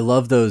 Well, I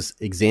love those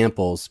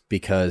examples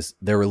because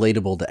they're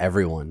relatable to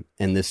everyone.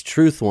 And this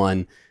truth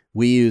one,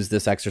 we use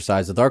this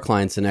exercise with our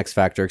clients in X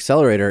Factor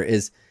Accelerator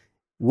is,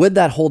 would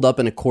that hold up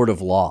in a court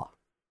of law?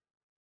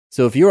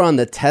 So if you're on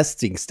the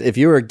if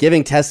you were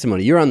giving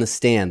testimony, you're on the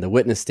stand, the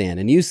witness stand,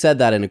 and you said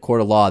that in a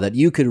court of law that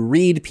you could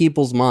read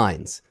people's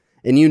minds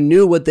and you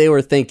knew what they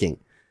were thinking,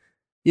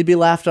 you'd be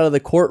laughed out of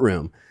the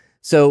courtroom.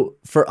 So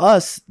for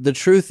us, the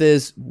truth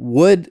is,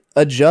 would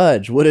a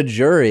judge, would a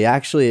jury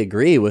actually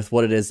agree with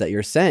what it is that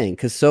you're saying?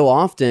 Because so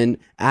often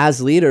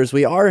as leaders,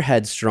 we are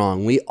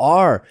headstrong. We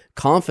are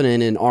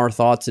confident in our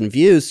thoughts and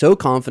views, so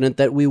confident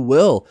that we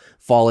will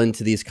fall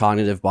into these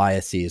cognitive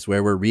biases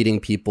where we're reading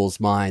people's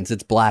minds.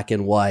 It's black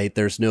and white.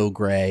 There's no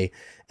gray.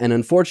 And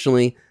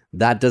unfortunately,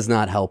 that does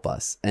not help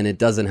us. And it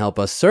doesn't help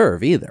us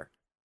serve either.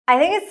 I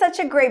think it's such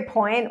a great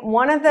point.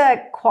 One of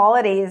the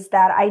qualities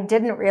that I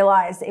didn't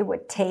realize it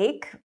would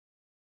take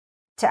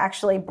to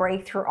actually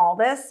break through all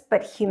this,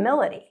 but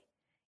humility.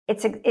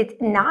 It's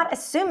not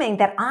assuming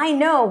that I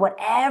know what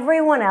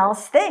everyone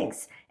else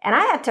thinks. And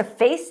I had to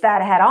face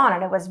that head on,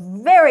 and it was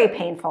very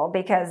painful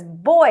because,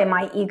 boy,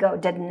 my ego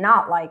did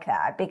not like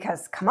that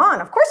because, come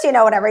on, of course you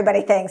know what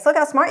everybody thinks. Look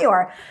how smart you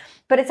are.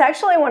 But it's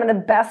actually one of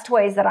the best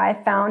ways that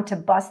I found to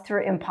bust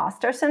through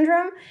imposter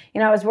syndrome.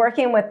 I was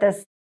working with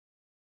this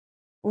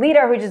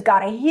leader who just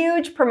got a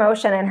huge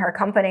promotion in her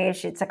company.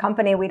 It's a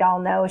company we'd all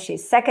know.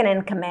 She's second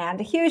in command,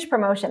 a huge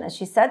promotion. And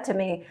she said to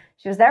me,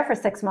 she was there for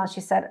 6 months.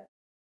 She said,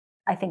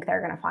 I think they're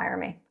going to fire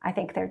me. I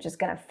think they're just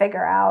going to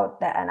figure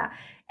out that.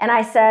 And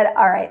I said,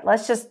 all right,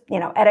 let's just,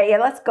 edit. Yeah,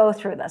 let's go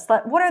through this.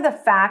 What are the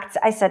facts?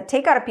 I said,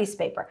 take out a piece of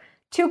paper,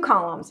 2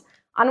 columns.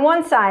 On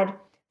one side,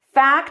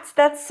 facts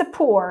that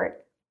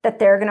support that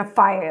they're going to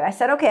fire you. I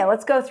said, okay,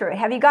 let's go through it.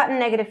 Have you gotten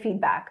negative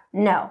feedback?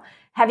 No.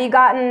 Have you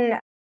gotten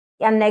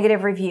a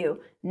negative review?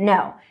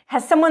 No.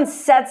 Has someone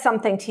said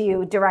something to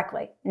you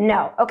directly?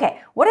 No. Okay.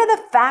 What are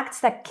the facts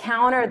that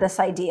counter this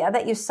idea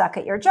that you suck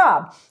at your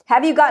job?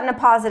 Have you gotten a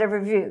positive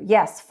review?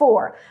 Yes.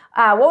 4.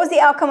 What was the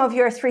outcome of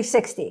your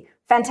 360?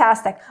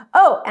 Fantastic.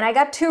 Oh, and I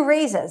got 2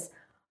 raises.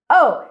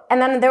 Oh, and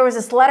then there was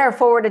this letter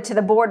forwarded to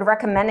the board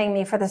recommending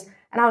me for this.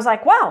 And I was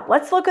like, wow,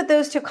 let's look at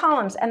those 2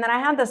 columns. And then I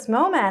had this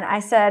moment.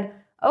 I said,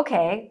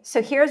 okay,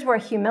 so here's where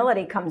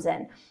humility comes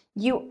in.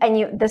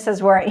 This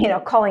is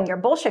where, calling your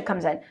bullshit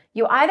comes in.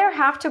 You either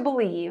have to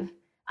believe,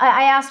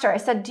 I asked her, I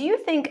said, do you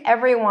think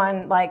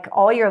everyone, like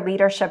all your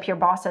leadership, your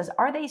bosses,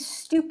 are they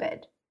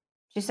stupid?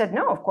 She said,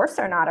 no, of course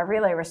they're not. I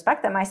really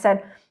respect them. I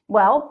said,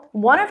 well,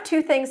 one of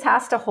two things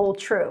has to hold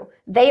true.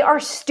 They are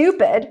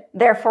stupid,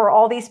 therefore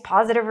all these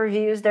positive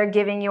reviews they're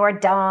giving you are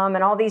dumb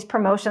and all these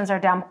promotions are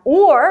dumb,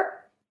 or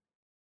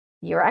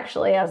you're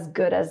actually as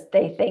good as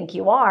they think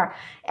you are.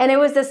 And it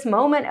was this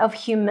moment of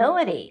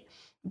humility,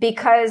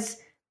 because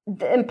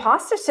the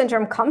imposter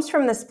syndrome comes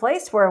from this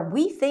place where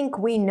we think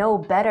we know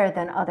better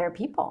than other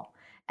people.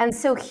 And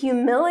so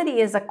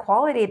humility is a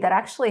quality that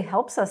actually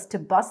helps us to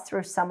bust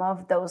through some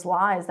of those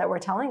lies that we're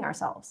telling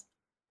ourselves.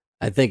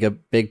 I think a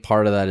big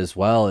part of that as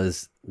well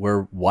is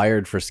we're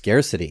wired for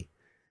scarcity.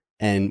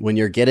 And when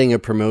you're getting a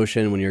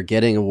promotion, when you're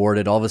getting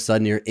awarded, all of a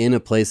sudden you're in a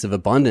place of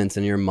abundance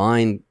and your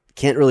mind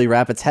can't really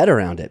wrap its head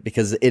around it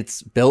because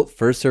it's built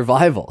for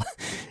survival.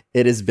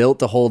 It is built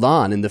to hold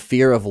on, and the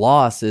fear of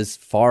loss is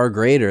far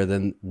greater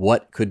than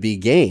what could be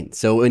gained.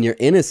 So when you're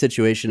in a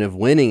situation of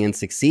winning and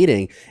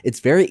succeeding, it's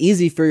very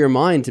easy for your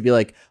mind to be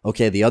like,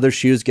 okay, the other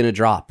shoe's going to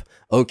drop.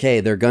 Okay,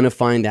 they're going to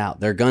find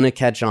out. They're going to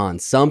catch on.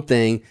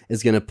 Something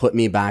is going to put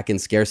me back in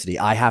scarcity.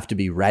 I have to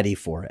be ready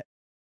for it.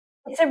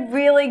 It's a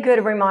really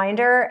good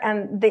reminder.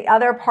 And the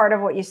other part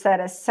of what you said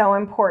is so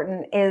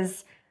important,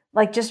 is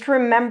like just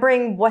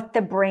remembering what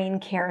the brain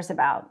cares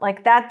about.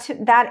 Like that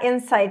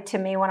insight to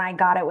me when I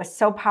got it was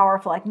so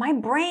powerful. Like my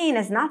brain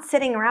is not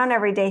sitting around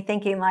every day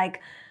thinking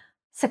like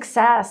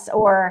success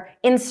or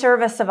in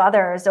service of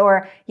others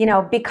or,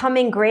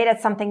 becoming great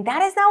at something.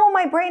 That is not what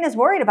my brain is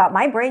worried about.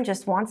 My brain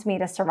just wants me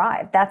to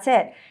survive. That's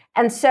it.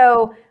 And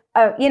so,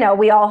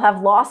 we all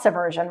have loss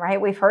aversion, right?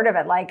 We've heard of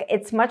it. Like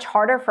it's much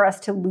harder for us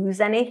to lose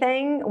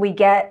anything. We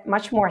get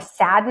much more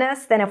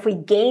sadness than if we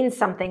gain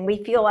something.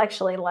 We feel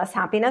actually less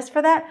happiness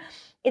for that.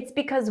 It's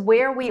because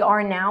where we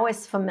are now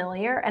is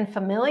familiar, and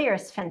familiar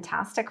is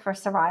fantastic for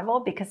survival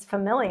because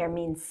familiar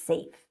means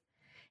safe.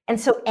 And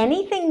so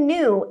anything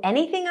new,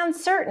 anything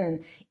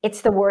uncertain,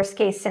 it's the worst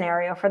case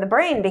scenario for the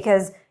brain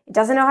because it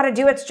doesn't know how to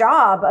do its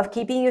job of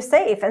keeping you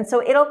safe. And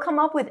so it'll come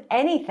up with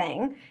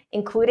anything,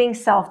 including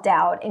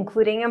self-doubt,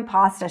 including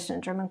imposter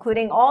syndrome,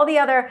 including all the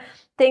other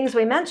things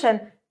we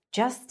mentioned,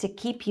 just to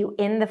keep you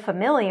in the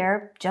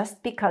familiar,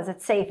 just because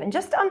it's safe. And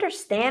just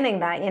understanding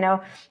that,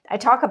 I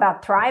talk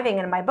about thriving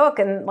in my book,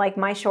 and like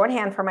my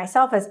shorthand for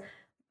myself is,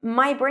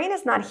 my brain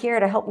is not here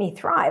to help me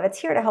thrive. It's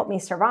here to help me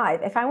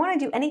survive. If I want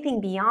to do anything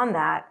beyond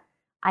that,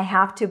 I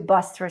have to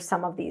bust through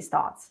some of these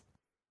thoughts.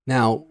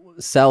 Now,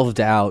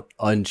 self-doubt,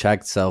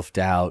 unchecked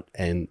self-doubt,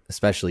 and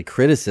especially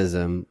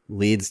criticism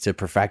leads to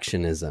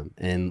perfectionism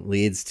and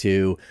leads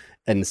to,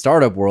 in the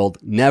startup world,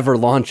 never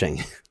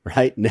launching,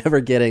 right? Never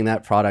getting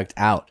that product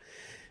out.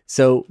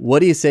 So what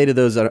do you say to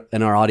those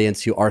in our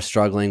audience who are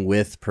struggling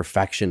with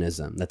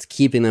perfectionism that's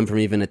keeping them from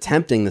even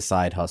attempting the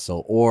side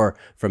hustle or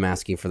from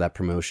asking for that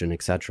promotion,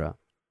 etc.?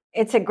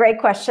 It's a great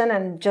question.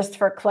 And just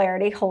for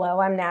clarity, hello,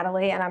 I'm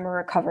Nataly and I'm a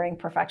recovering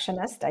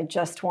perfectionist. I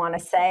just want to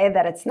say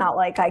that it's not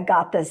like I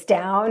got this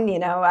down.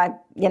 My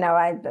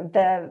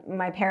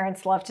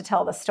parents love to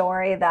tell the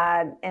story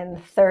that in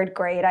third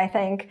grade, I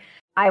think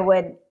I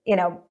would,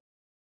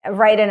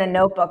 write in a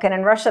notebook. And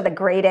in Russia, the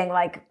grading,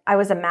 like I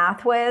was a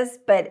math whiz,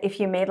 but if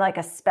you made like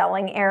a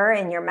spelling error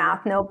in your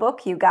math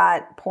notebook, you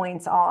got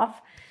points off.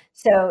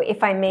 So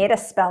if I made a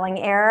spelling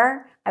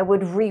error, I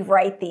would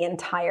rewrite the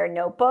entire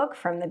notebook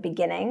from the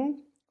beginning,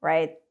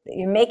 right?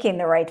 You're making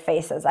the right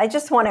faces. I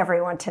just want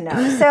everyone to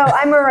know. So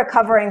I'm a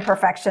recovering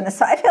perfectionist.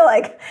 So I feel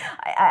like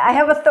I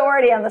have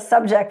authority on the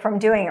subject from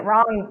doing it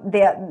wrong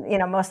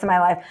most of my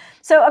life.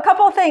 So a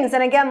couple of things.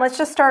 And again, let's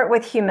just start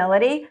with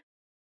humility.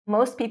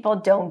 Most people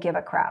don't give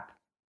a crap.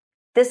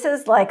 This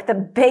is like the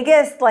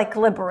biggest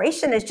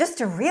liberation, is just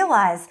to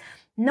realize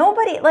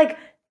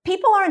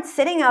people aren't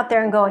sitting out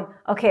there and going,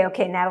 okay,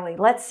 Nataly,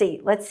 let's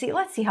see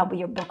how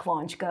your book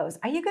launch goes.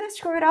 Are you going to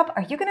screw it up?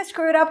 Are you going to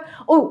screw it up?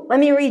 Oh, let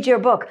me read your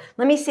book.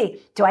 Let me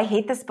see. Do I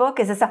hate this book?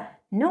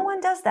 No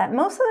one does that.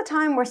 Most of the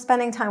time we're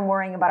spending time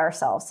worrying about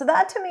ourselves. So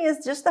that to me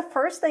is just the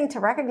first thing to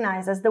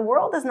recognize, is the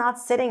world is not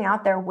sitting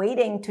out there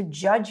waiting to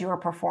judge your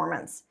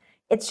performance.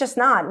 It's just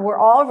not. We're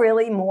all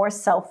really more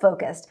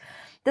self-focused.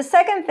 The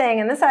second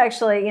thing, and this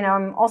actually,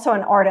 I'm also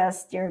an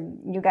artist.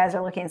 You guys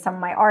are looking at some of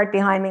my art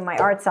behind me. My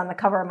art's on the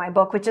cover of my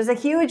book, which is a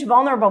huge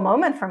vulnerable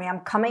moment for me.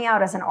 I'm coming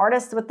out as an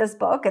artist with this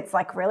book. It's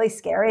like really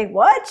scary.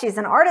 What? She's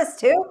an artist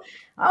too?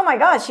 Oh my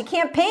gosh, she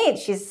can't paint.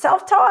 She's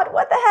self-taught.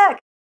 What the heck?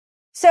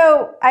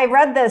 So I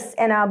read this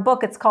in a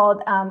book. It's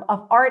called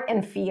Of Art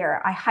and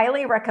Fear. I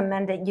highly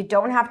recommend it. You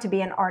don't have to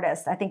be an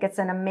artist. I think it's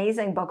an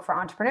amazing book for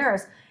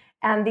entrepreneurs.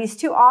 And these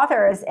two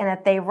authors in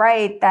it, they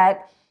write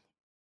that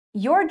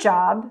your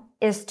job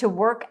is to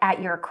work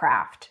at your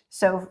craft.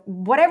 So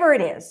whatever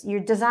it is, you're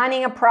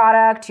designing a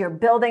product, you're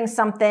building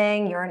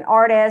something, you're an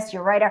artist,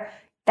 you're a writer,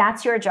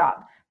 that's your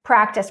job.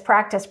 Practice,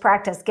 practice,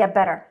 practice, get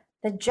better.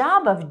 The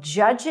job of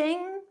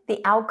judging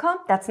the outcome,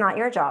 that's not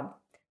your job.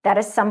 That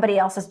is somebody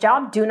else's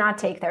job. Do not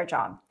take their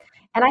job.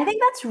 And I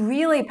think that's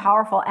really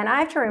powerful. And I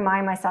have to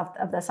remind myself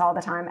of this all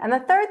the time. And the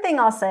third thing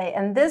I'll say,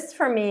 and this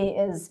for me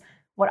is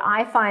what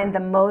I find the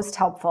most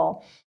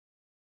helpful,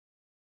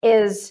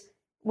 is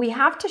we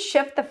have to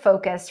shift the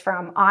focus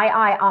from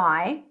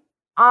I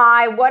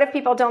What if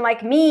people don't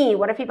like me?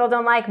 What if people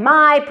don't like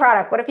my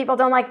product? What if people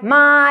don't like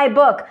my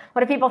book?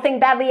 What if people think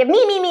badly of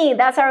me?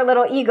 That's our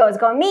little egos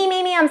going,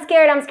 me, I'm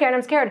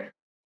scared.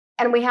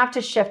 And we have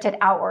to shift it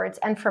outwards.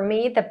 And for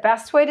me, the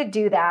best way to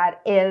do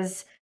that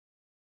is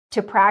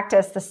to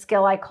practice the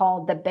skill I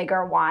call the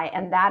bigger why.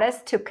 And that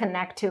is to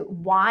connect to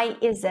why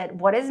is it?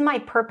 What is my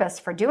purpose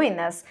for doing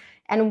this?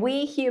 And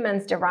we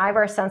humans derive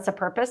our sense of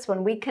purpose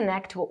when we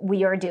connect what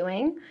we are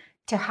doing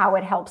to how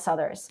it helps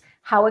others,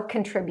 how it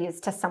contributes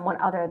to someone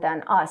other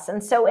than us.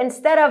 And so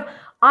instead of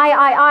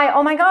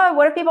oh my God,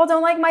 what if people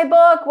don't like my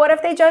book? What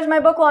if they judge my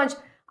book launch?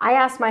 I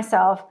ask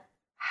myself,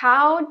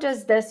 how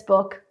does this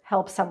book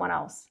help someone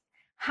else?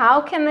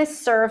 How can this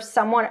serve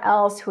someone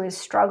else who is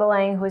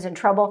struggling, who is in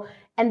trouble?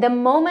 And the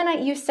moment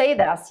that you say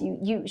this,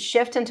 you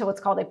shift into what's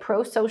called a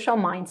pro-social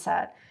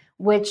mindset,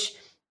 which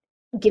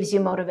gives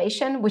you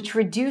motivation, which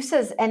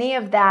reduces any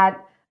of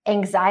that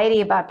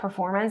anxiety about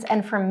performance.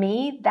 And for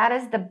me, that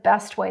is the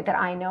best way that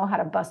I know how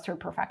to bust through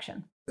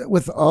perfection.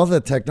 With all the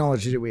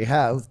technology that we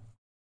have,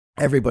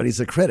 everybody's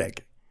a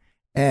critic.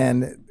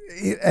 And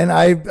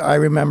I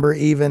remember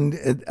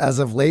even as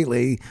of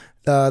lately,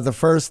 the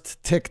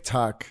first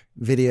TikTok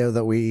video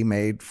that we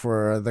made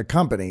for the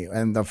company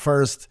and the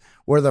first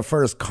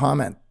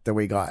comment that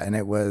we got. And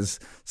it was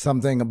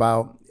something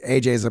about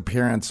AJ's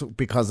appearance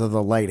because of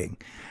the lighting.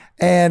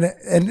 And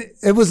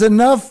it was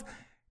enough.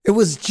 It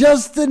was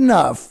just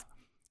enough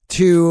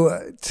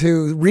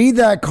to read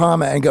that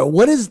comment and go,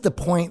 what is the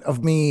point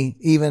of me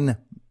even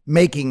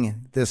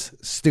making this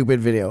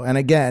stupid video? And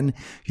again,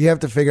 you have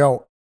to figure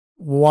out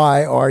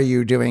why are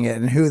you doing it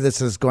and who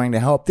this is going to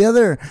help. The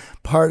other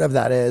part of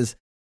that is,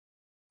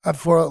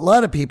 for a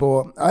lot of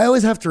people, I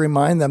always have to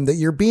remind them that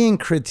you're being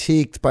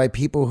critiqued by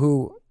people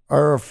who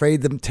are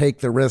afraid to take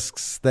the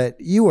risks that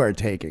you are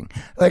taking.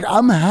 Like,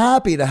 I'm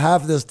happy to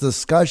have this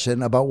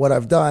discussion about what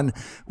I've done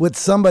with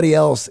somebody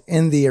else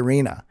in the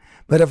arena.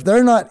 But if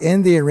they're not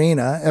in the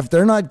arena, if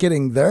they're not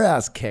getting their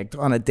ass kicked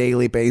on a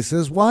daily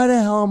basis, why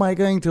the hell am I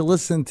going to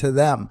listen to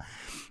them?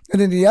 And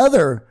then the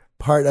other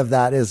part of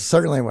that is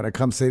certainly when it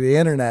comes to the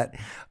internet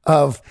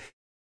of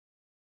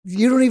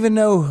you don't even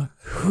know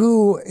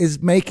who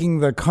is making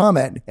the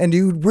comment, and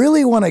you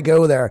really want to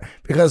go there,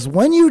 because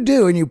when you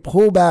do and you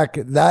pull back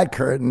that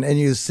curtain and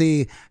you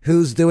see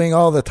who's doing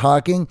all the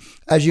talking,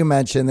 as you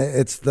mentioned,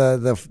 it's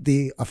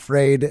the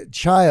afraid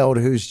child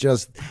who's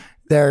just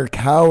there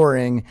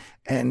cowering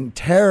and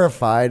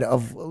terrified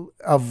of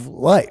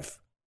life.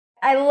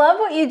 I love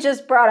what you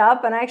just brought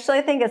up, and actually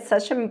I think it's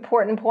such an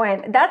important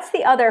point. That's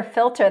the other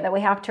filter that we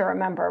have to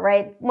remember,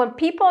 right? When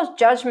people's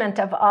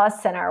judgment of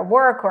us and our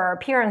work or our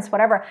appearance,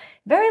 whatever,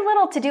 very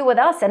little to do with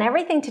us and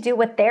everything to do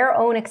with their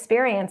own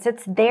experience.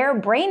 It's their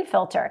brain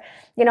filter.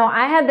 You know,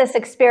 I had this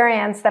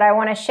experience that I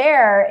want to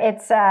share.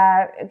 It's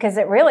because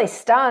it really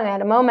stung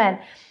at a moment.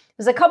 It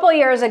was a couple of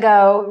years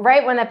ago,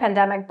 right when the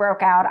pandemic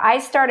broke out. I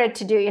started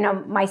to do,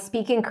 my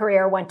speaking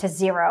career went to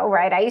zero,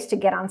 right? I used to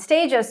get on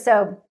stages,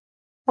 so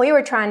we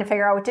were trying to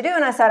figure out what to do.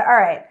 And I said, all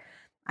right,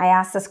 I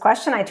asked this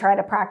question. I try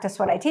to practice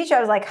what I teach. I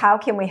was like, how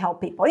can we help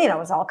people? It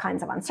was all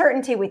kinds of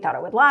uncertainty. We thought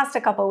it would last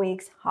a couple of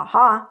weeks.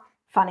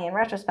 Funny in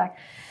retrospect.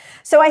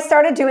 So I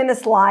started doing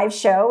this live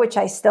show, which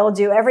I still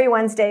do every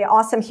Wednesday.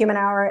 Awesome Human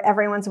Hour.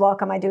 Everyone's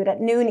welcome. I do it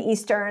at noon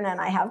Eastern, and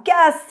I have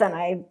guests and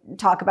I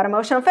talk about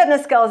emotional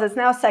fitness skills. It's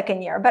now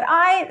second year, but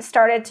I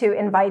started to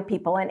invite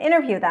people and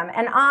interview them.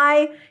 And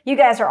you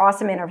guys are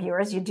awesome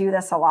interviewers. You do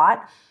this a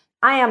lot.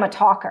 I am a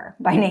talker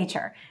by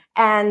nature.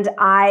 And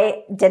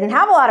I didn't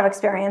have a lot of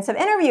experience of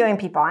interviewing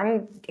people.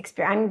 I'm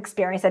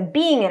experienced at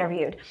being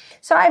interviewed.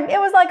 So it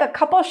was like a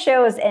couple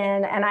shows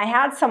in, and I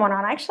had someone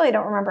on. I actually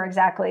don't remember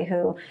exactly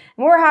who. And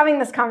we were having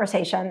this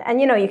conversation, and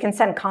you can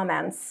send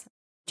comments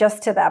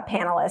just to the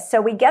panelists.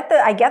 So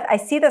I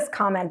see this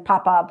comment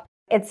pop up.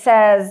 It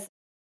says,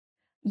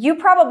 you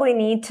probably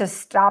need to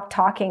stop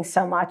talking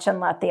so much and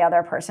let the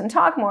other person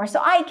talk more.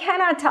 So I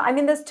cannot tell.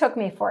 This took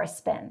me for a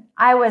spin.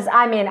 I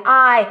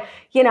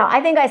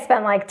think I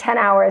spent like 10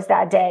 hours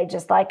that day,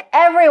 just like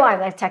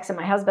everyone. I texted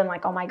my husband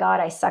like, oh my God,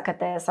 I suck at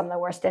this. I'm the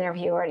worst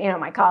interviewer,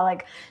 my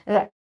colleague.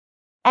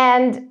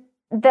 And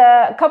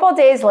a couple of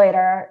days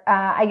later,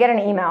 I get an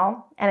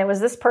email, and it was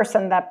this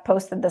person that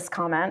posted this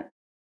comment,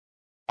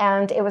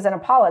 and it was an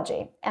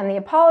apology. And the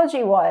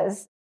apology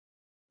was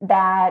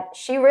that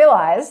she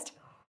realized,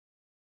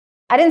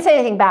 I didn't say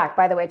anything back,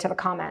 by the way, to the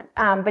comment.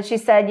 But she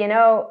said,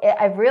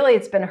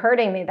 it's been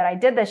hurting me that I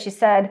did this. She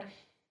said,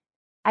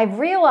 I've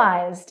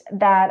realized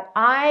that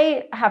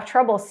I have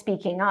trouble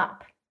speaking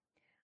up,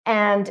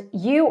 and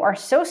you are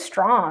so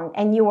strong,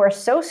 and you are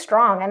so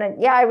strong.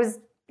 And I was,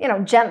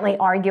 gently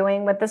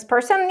arguing with this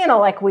person,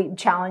 like we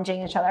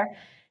challenging each other.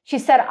 She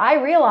said, I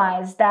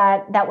realized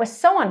that was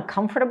so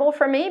uncomfortable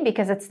for me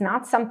because it's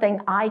not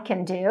something I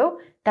can do,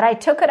 that I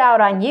took it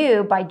out on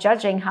you by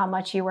judging how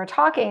much you were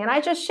talking. And I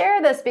just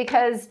share this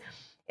because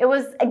it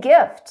was a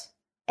gift.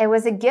 It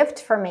was a gift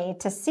for me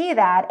to see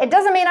that. It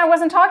doesn't mean I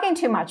wasn't talking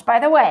too much, by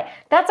the way.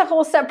 That's a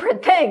whole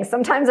separate thing.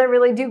 Sometimes I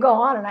really do go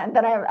on, and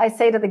then I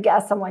say to the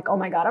guests, I'm like, oh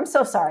my God, I'm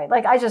so sorry.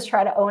 Like, I just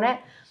try to own it.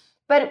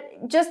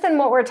 But just in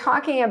what we're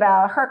talking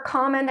about, her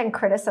comment and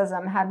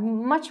criticism had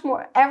much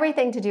more,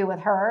 everything to do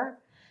with her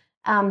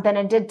than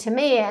it did to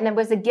me. And it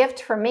was a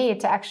gift for me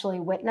to actually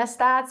witness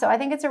that. So I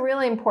think it's a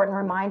really important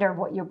reminder of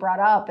what you brought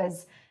up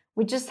is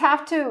we just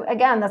have to,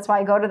 again, that's why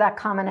I go to that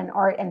Common in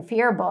Art and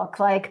Fear book.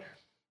 Like,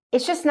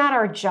 it's just not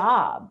our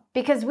job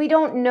because we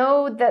don't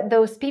know that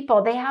those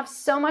people, they have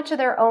so much of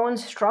their own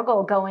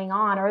struggle going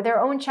on or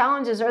their own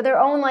challenges or their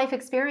own life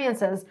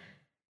experiences.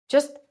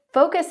 Just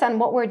focus on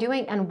what we're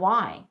doing and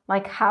why.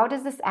 Like, how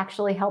does this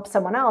actually help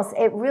someone else?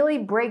 It really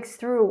breaks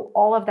through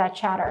all of that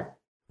chatter.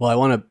 Well, I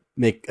want to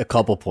make a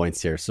couple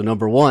points here. So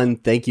number one,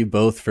 thank you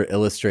both for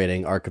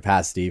illustrating our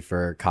capacity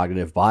for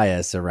cognitive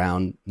bias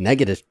around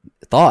negative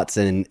thoughts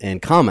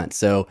and comments.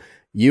 So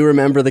you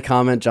remember the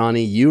comment,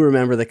 Johnny, you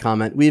remember the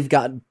comment. We've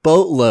got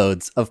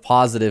boatloads of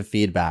positive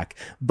feedback,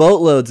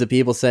 boatloads of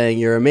people saying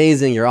you're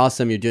amazing, you're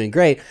awesome, you're doing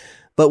great.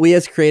 But we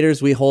as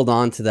creators, we hold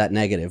on to that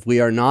negative.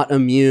 We are not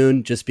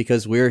immune just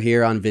because we're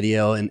here on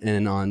video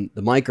and on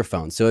the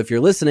microphone. So if you're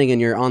listening and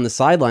you're on the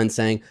sidelines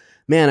saying,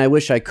 man, I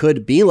wish I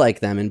could be like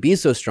them and be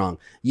so strong.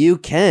 You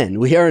can.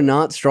 We are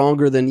not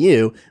stronger than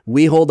you.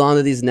 We hold on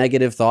to these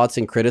negative thoughts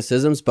and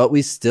criticisms, but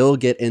we still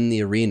get in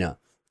the arena.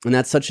 And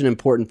that's such an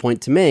important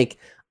point to make.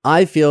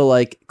 I feel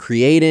like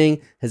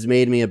creating has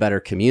made me a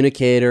better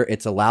communicator.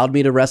 It's allowed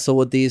me to wrestle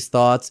with these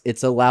thoughts.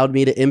 It's allowed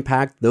me to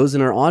impact those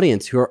in our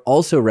audience who are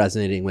also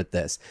resonating with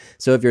this.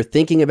 So if you're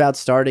thinking about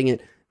starting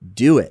it,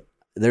 do it.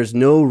 There's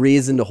no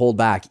reason to hold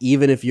back,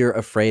 even if you're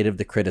afraid of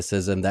the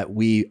criticism that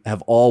we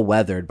have all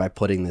weathered by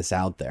putting this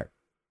out there.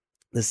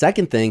 The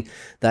second thing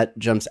that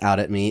jumps out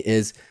at me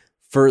is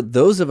for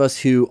those of us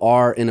who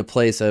are in a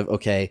place of,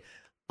 okay,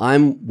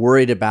 I'm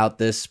worried about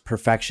this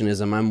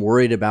perfectionism. I'm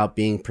worried about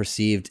being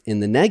perceived in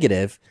the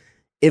negative.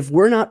 If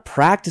we're not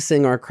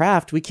practicing our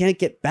craft, we can't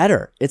get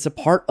better. It's a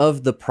part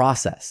of the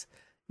process.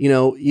 You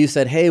know, you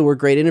said, hey, we're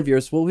great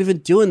interviewers. Well, we've been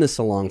doing this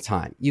a long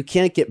time. You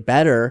can't get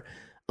better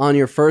on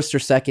your first or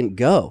second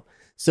go.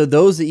 So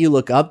those that you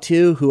look up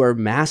to who are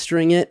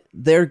mastering it,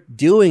 they're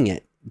doing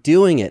it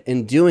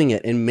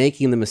and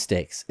making the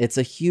mistakes. It's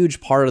a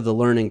huge part of the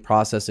learning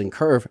process and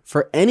curve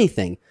for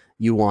anything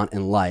you want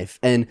in life.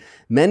 And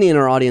many in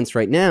our audience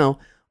right now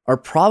are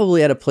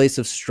probably at a place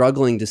of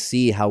struggling to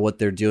see how what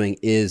they're doing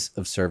is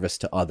of service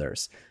to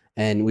others.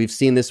 And we've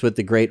seen this with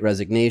the Great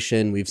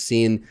Resignation. We've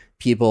seen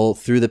people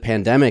through the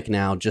pandemic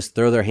now just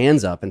throw their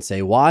hands up and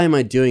say, why am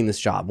I doing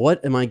this job?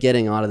 What am I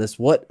getting out of this?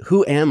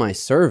 Who am I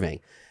serving?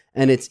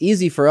 And it's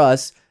easy for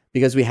us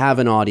because we have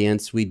an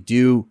audience. We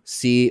do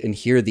see and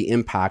hear the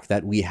impact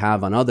that we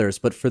have on others.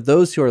 But for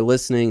those who are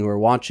listening, who are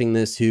watching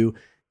this, who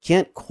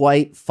can't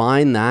quite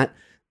find that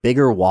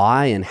bigger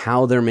why and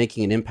how they're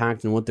making an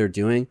impact in what they're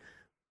doing,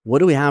 what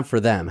do we have for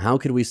them? How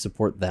could we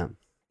support them?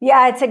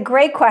 Yeah, it's a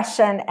great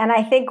question. And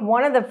I think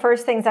one of the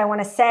first things I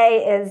want to say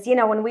is, you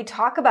know, when we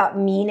talk about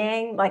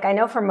meaning, like I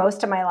know for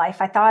most of my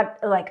life, I thought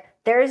like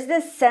there's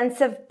this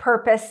sense of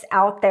purpose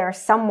out there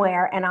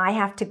somewhere and I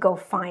have to go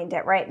find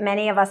it, right?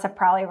 Many of us have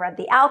probably read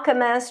The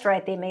Alchemist,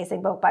 right? The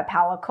amazing book by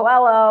Paulo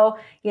Coelho,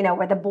 you know,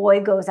 where the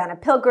boy goes on a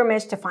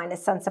pilgrimage to find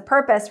his sense of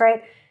purpose,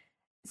 right?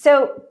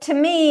 So to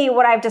me,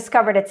 what I've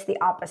discovered, it's the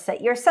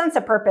opposite. Your sense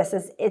of purpose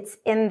it's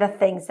in the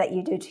things that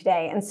you do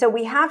today. And so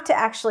we have to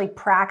actually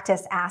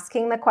practice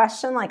asking the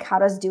question, like, how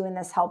does doing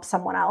this help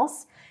someone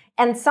else?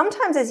 And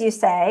sometimes, as you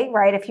say,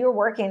 right, if you're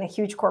working in a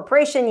huge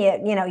corporation,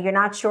 you know, you're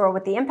not sure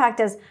what the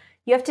impact is,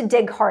 you have to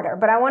dig harder.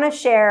 But I want to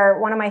share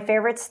one of my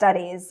favorite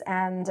studies,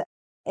 and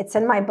it's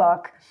in my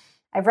book.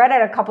 I've read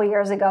it a couple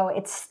years ago.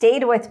 It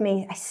stayed with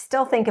me. I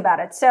still think about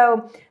it.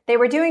 So they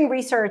were doing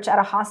research at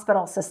a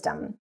hospital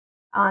system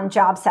on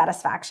job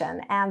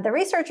satisfaction. And the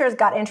researchers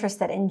got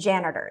interested in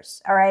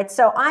janitors. All right.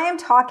 So I am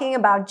talking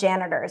about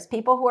janitors,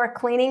 people who are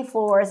cleaning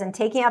floors and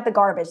taking out the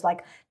garbage,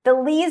 like the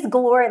least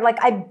glory.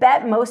 Like I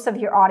bet most of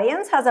your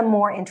audience has a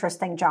more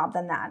interesting job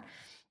than that.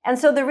 And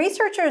so the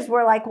researchers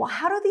were like, well,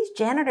 how do these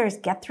janitors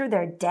get through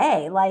their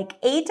day? Like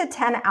 8 to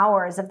 10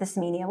 hours of this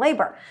menial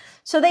labor.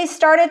 So they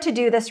started to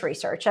do this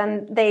research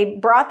and they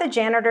brought the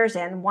janitors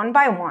in one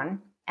by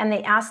one and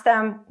they asked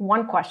them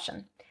one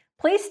question.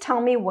 Please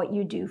tell me what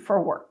you do for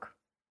work.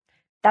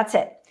 That's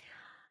it.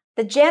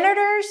 The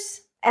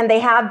janitors, and they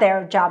had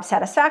their job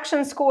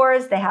satisfaction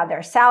scores, they had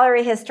their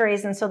salary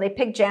histories, and so they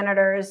picked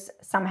janitors.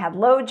 Some had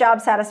low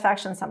job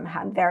satisfaction, some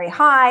had very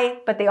high,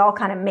 but they all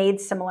kind of made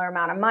similar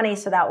amount of money,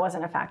 so that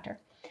wasn't a factor.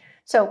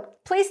 So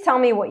please tell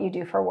me what you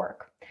do for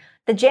work.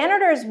 The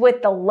janitors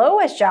with the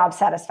lowest job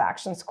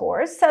satisfaction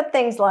scores said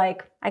things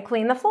like, I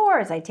clean the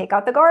floors, I take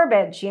out the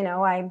garbage, you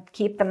know, I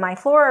keep my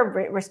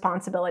floor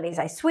responsibilities,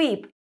 I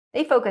sweep.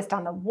 They focused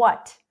on the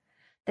what.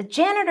 The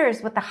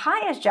janitors with the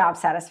highest job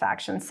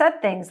satisfaction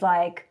said things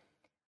like,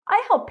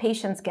 I help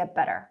patients get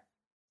better.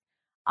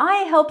 I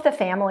help the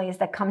families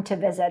that come to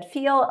visit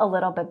feel a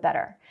little bit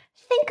better.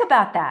 Think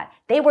about that.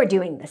 They were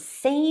doing the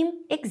same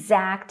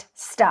exact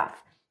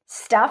stuff.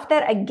 Stuff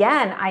that,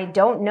 again, I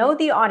don't know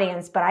the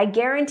audience, but I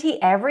guarantee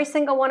every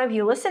single one of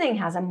you listening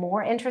has a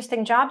more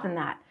interesting job than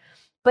that.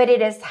 But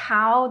it is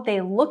how they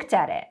looked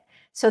at it.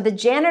 So the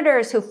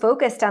janitors who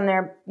focused on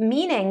their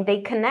meaning, they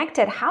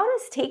connected, how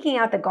does taking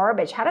out the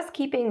garbage, how does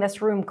keeping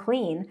this room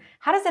clean,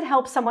 how does it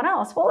help someone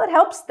else? Well, it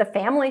helps the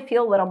family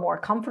feel a little more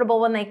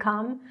comfortable when they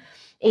come.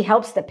 It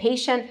helps the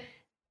patient.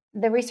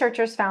 The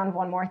researchers found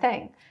one more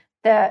thing.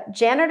 The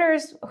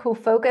janitors who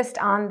focused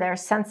on their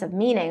sense of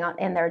meaning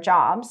in their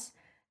jobs,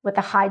 with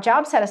the high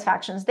job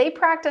satisfactions, they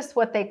practiced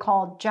what they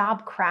call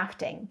job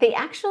crafting. They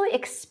actually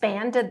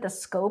expanded the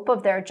scope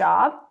of their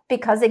job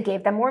because it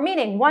gave them more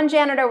meaning. One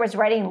janitor was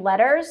writing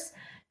letters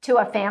to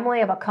a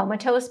family of a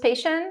comatose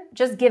patient,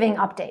 just giving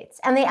updates.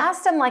 And they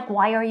asked him, like,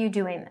 why are you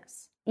doing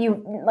this?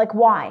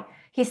 Why?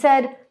 He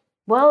said,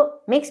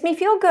 well, makes me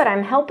feel good.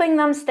 I'm helping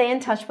them stay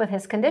in touch with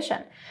his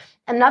condition.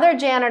 Another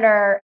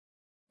janitor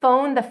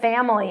phoned the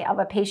family of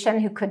a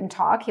patient who couldn't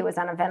talk. He was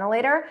on a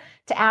ventilator,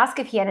 to ask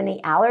if he had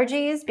any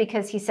allergies,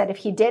 because he said if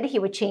he did, he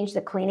would change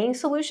the cleaning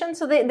solution.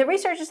 So the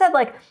researcher said,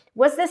 like,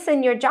 was this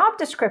in your job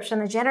description?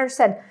 The janitor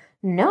said,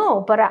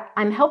 no, but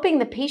I'm helping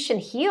the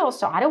patient heal,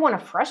 so I don't want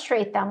to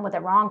frustrate them with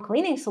a wrong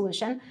cleaning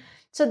solution.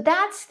 So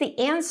that's the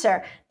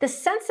answer. The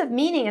sense of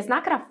meaning is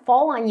not going to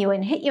fall on you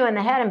and hit you in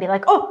the head and be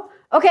like, oh,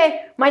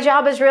 okay, my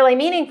job is really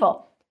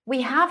meaningful.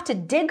 We have to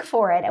dig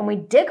for it, and we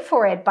dig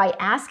for it by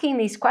asking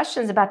these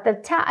questions about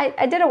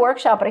I did a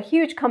workshop at a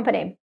huge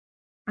company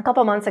a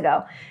couple months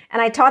ago, and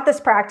I taught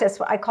this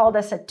practice. I call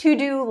this a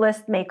to-do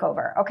list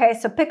makeover. Okay,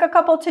 so pick a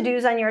couple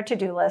to-dos on your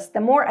to-do list. The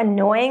more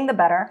annoying, the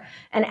better,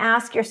 and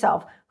ask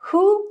yourself,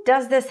 who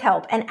does this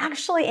help? And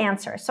actually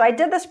answer. So I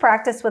did this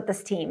practice with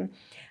this team,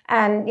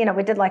 and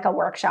we did like a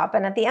workshop,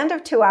 and at the end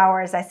of 2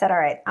 hours, I said, all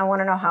right, I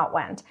want to know how it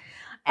went.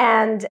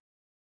 And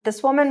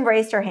this woman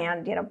raised her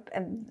hand,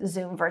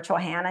 Zoom virtual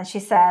hand, and she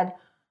said,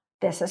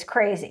 this is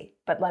crazy,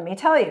 but let me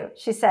tell you.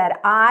 She said,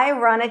 I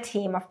run a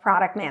team of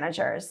product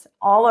managers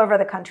all over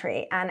the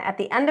country, and at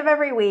the end of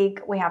every week,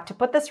 we have to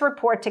put this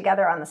report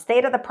together on the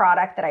state of the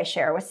product that I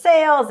share with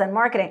sales and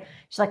marketing.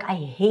 She's like, I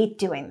hate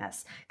doing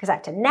this because I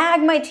have to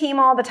nag my team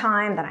all the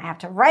time, then I have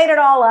to write it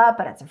all up,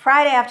 and it's a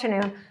Friday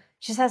afternoon.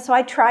 She says, so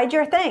I tried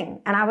your thing,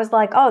 and I was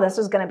like, oh, this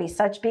was going to be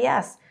such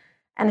BS.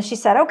 And she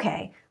said,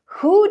 okay,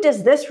 who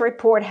does this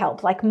report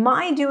help? Like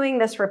my doing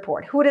this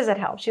report, who does it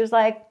help? She was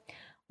like,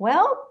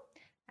 well,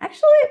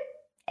 actually,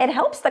 it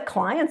helps the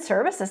client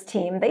services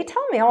team. They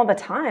tell me all the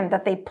time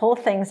that they pull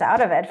things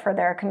out of it for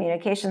their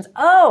communications.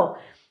 Oh,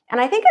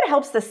 and I think it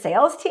helps the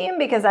sales team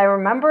because I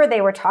remember they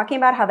were talking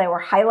about how they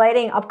were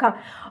highlighting upcoming.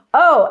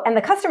 Oh, and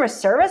the customer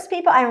service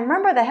people, I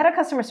remember the head of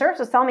customer service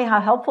was telling me how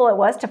helpful it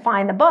was to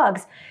find the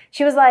bugs.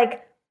 She was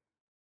like,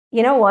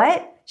 you know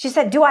what? She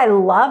said, do I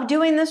love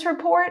doing this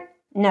report?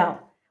 No.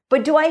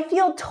 But do I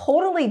feel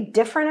totally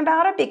different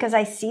about it because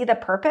I see the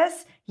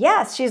purpose?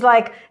 Yes. She's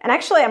like, and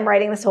actually I'm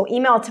writing this whole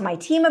email to my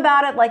team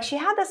about it. Like she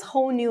had this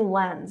whole new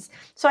lens.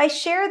 So I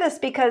share this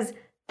because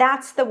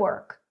that's the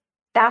work.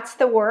 That's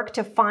the work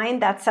to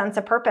find that sense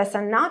of purpose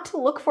and not to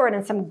look for it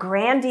in some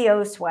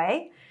grandiose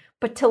way,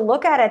 but to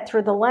look at it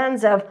through the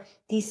lens of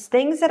these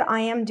things that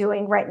I am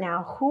doing right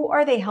now. Who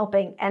are they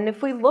helping? And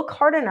if we look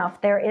hard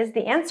enough, there is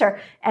the answer.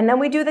 And then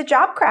we do the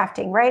job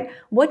crafting, right?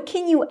 What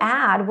can you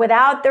add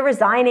without the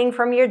resigning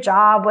from your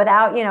job,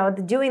 without,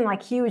 doing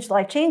like huge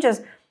life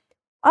changes?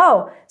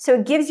 Oh, so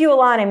it gives you a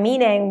lot of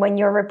meaning when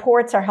your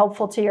reports are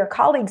helpful to your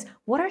colleagues.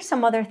 What are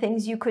some other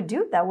things you could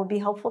do that would be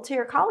helpful to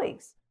your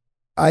colleagues?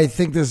 I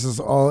think this is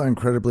all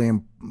incredibly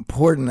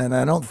important, and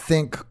I don't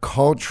think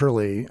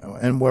culturally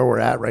and where we're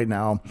at right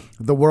now,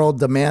 the world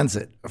demands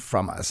it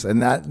from us,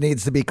 and that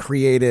needs to be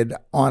created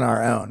on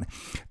our own.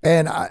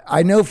 And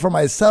I know for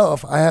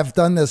myself, I have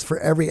done this for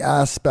every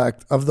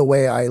aspect of the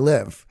way I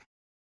live.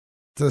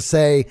 To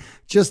say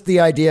just the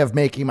idea of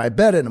making my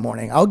bed in the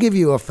morning, I'll give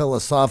you a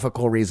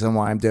philosophical reason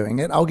why I'm doing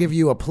it. I'll give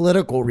you a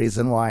political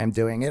reason why I'm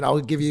doing it. I'll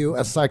give you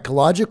a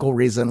psychological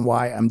reason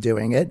why I'm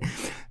doing it.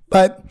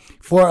 But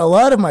for a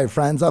lot of my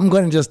friends, I'm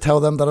going to just tell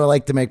them that I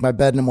like to make my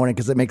bed in the morning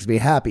because it makes me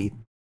happy.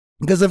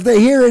 Because if they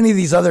hear any of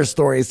these other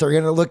stories, they're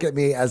going to look at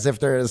me as if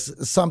there is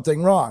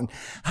something wrong.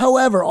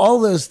 However,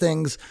 all those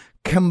things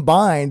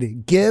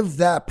combined give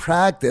that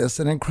practice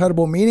an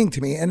incredible meaning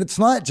to me. And it's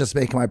not just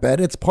making my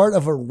bed. It's part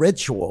of a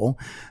ritual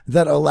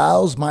that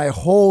allows my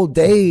whole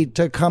day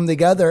to come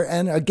together.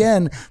 And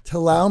again, to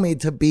allow me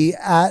to be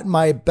at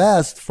my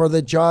best for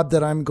the job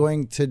that I'm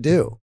going to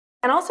do.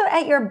 And also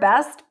at your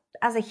best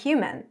as a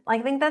human. I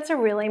think that's a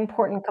really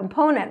important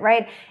component,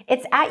 right?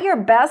 It's at your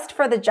best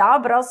for the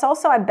job, but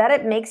also I bet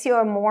it makes you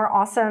a more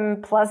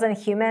awesome, pleasant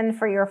human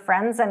for your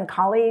friends and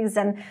colleagues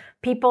and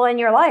people in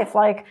your life.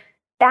 Like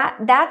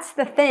that's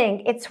the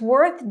thing. It's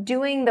worth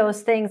doing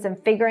those things and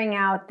figuring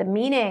out the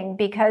meaning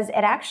because it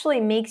actually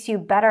makes you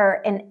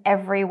better in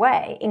every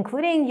way,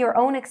 including your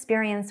own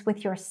experience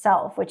with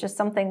yourself, which is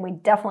something we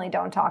definitely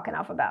don't talk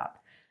enough about.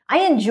 I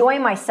enjoy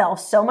myself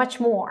so much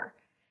more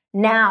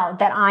now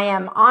that I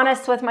am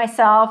honest with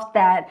myself,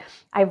 that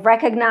I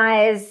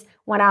recognize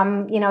when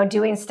I'm,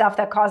 doing stuff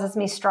that causes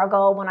me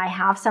struggle, when I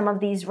have some of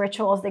these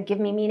rituals that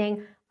give me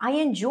meaning, I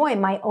enjoy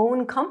my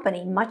own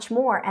company much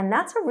more. And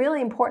that's a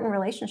really important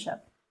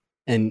relationship.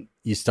 And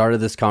you started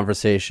this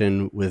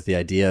conversation with the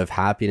idea of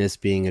happiness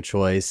being a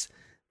choice.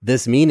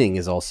 this meaning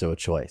is also a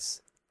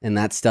choice. And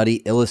that study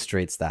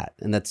illustrates that.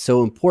 And that's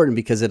so important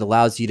because it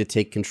allows you to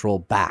take control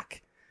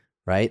back,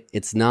 right?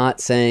 It's not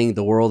saying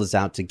the world is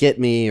out to get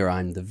me or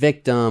I'm the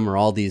victim or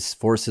all these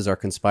forces are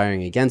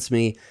conspiring against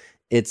me.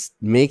 It's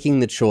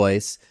making the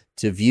choice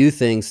to view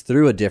things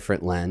through a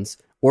different lens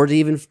or to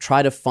even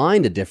try to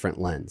find a different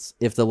lens.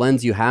 If the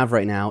lens you have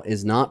right now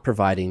is not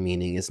providing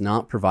meaning, is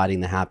not providing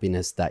the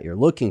happiness that you're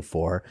looking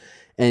for.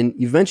 And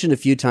you've mentioned a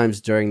few times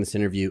during this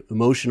interview,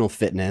 emotional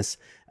fitness.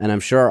 And I'm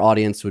sure our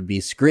audience would be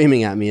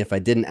screaming at me if I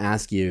didn't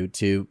ask you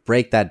to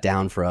break that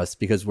down for us,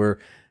 because we're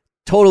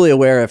totally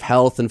aware of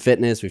health and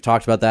fitness. We've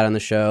talked about that on the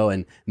show,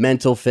 and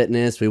mental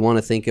fitness we want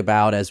to think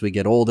about as we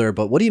get older.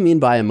 But what do you mean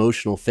by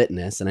emotional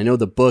fitness? And I know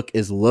the book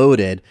is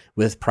loaded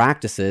with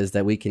practices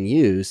that we can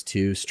use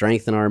to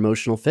strengthen our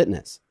emotional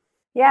fitness.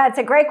 Yeah, it's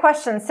a great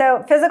question.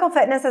 So physical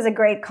fitness is a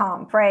great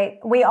comp, right?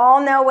 We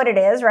all know what it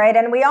is, right?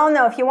 And we all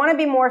know if you want to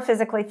be more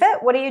physically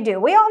fit, what do?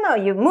 We all know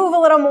you move a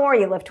little more,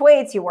 you lift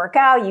weights, you work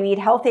out, you eat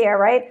healthier,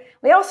 right?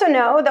 We also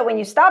know that when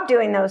you stop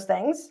doing those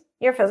things,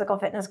 your physical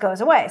fitness goes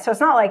away. So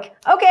it's not like,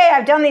 okay,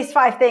 I've done these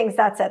 5 things,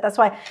 that's it. That's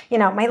why,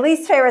 my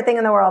least favorite thing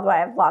in the world, well, I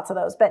have lots of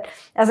those, but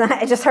as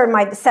I just heard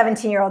my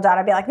 17-year-old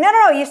daughter be like,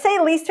 no, you say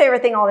least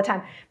favorite thing all the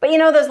time. But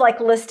those like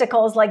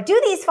listicles, like do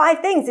these 5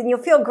 things and you'll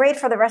feel great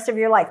for the rest of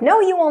your life.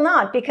 No, you will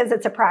not, because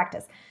it's a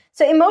practice.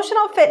 So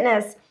emotional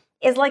fitness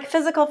is like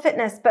physical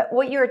fitness, but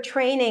what you're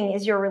training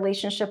is your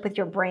relationship with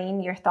your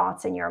brain, your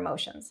thoughts, and your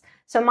emotions.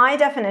 So my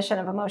definition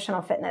of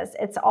emotional fitness,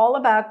 it's all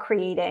about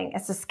creating,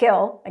 it's a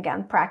skill,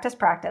 again, practice.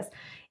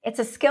 It's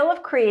a skill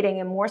of creating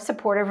a more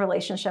supportive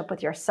relationship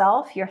with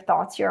yourself, your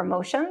thoughts, your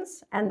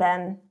emotions, and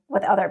then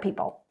with other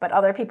people. But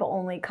other people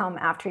only come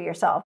after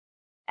yourself.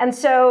 And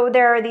so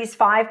there are these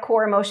 5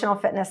 core emotional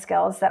fitness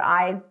skills that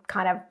I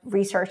kind of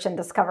researched and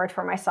discovered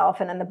for myself.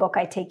 And in the book,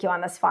 I take you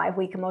on this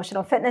 5-week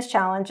emotional fitness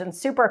challenge. And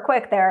super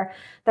quick there,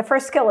 the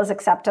first skill is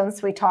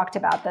acceptance. We talked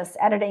about this,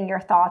 editing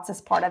your thoughts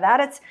as part of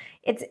that.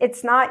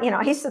 It's not,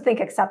 I used to think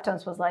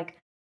acceptance was like,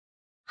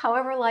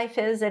 however life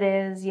is, it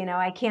is,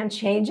 I can't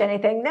change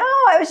anything. No,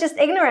 I was just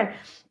ignorant.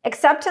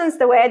 Acceptance,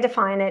 the way I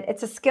define it,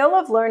 it's a skill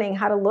of learning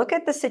how to look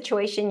at the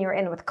situation you're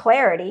in with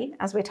clarity,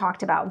 as we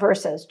talked about,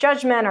 versus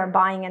judgment or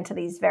buying into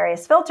these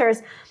various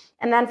filters.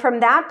 And then from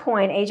that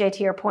point, AJ,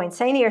 to your point,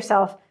 saying to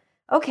yourself,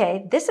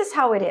 okay, this is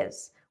how it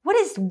is. What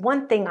is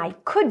one thing I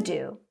could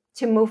do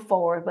to move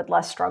forward with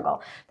less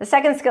struggle? The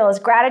second skill is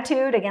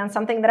gratitude. Again,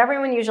 something that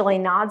everyone usually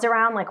nods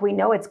around, like we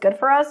know it's good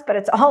for us, but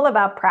it's all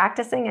about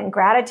practicing. And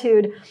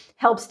gratitude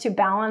helps to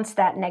balance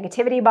that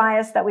negativity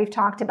bias that we've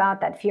talked about,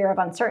 that fear of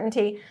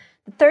uncertainty.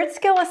 The third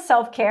skill is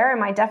self-care. And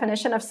my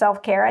definition of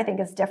self-care, I think,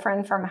 is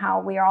different from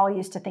how we are all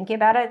used to thinking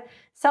about it.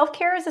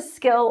 Self-care is a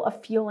skill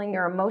of fueling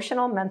your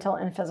emotional, mental,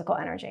 and physical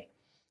energy.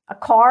 A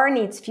car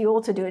needs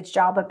fuel to do its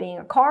job of being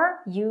a car.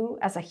 You,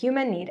 as a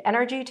human, need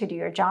energy to do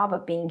your job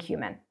of being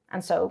human.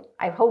 And so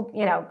I hope,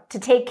 to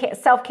take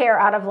self-care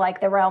out of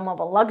like the realm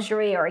of a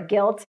luxury or a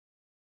guilt.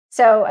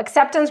 So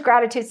acceptance,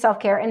 gratitude,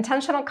 self-care.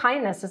 Intentional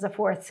kindness is a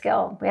 4th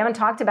skill. We haven't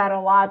talked about it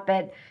a lot,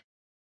 but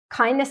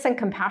kindness and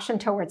compassion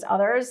towards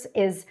others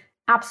is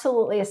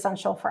absolutely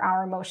essential for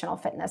our emotional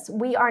fitness.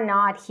 We are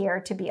not here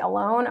to be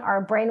alone.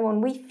 Our brain, when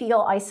we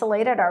feel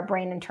isolated, our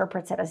brain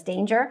interprets it as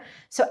danger.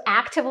 So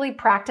actively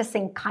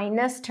practicing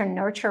kindness to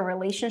nurture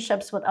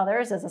relationships with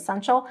others is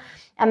essential.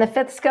 And the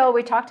 5th skill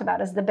we talked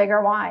about is the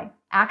bigger why.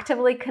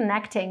 Actively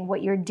connecting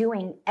what you're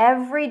doing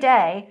every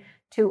day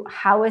to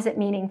how is it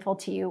meaningful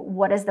to you?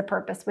 What is the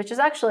purpose? Which is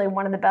actually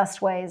one of the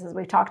best ways, as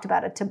we've talked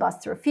about it, to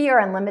bust through fear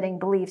and limiting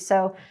beliefs.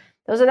 So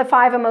those are the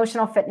 5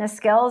 emotional fitness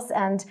skills.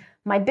 And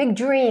my big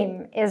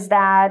dream is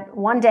that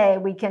one day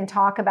we can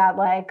talk about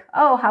like,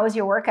 oh, how was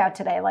your workout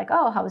today? Like,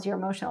 oh, how was your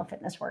emotional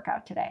fitness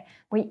workout today?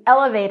 We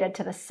elevate it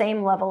to the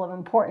same level of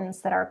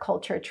importance that our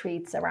culture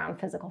treats around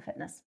physical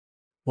fitness.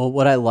 Well,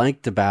 what I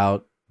liked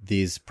about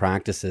these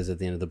practices at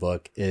the end of the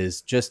book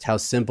is just how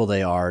simple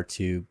they are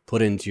to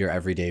put into your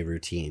everyday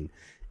routine.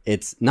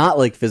 It's not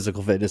like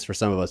physical fitness for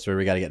some of us where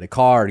we got to get in a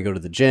car to go to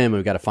the gym and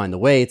we got to find the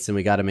weights and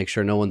we got to make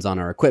sure no one's on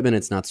our equipment.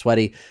 It's not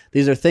sweaty.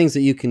 These are things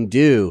that you can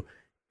do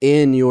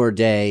in your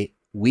day,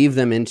 weave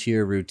them into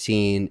your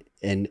routine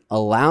and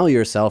allow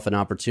yourself an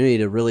opportunity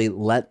to really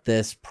let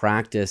this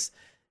practice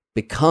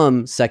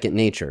become second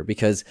nature,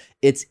 because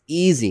it's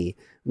easy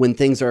when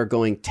things are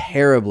going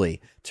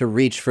terribly to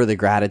reach for the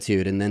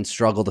gratitude and then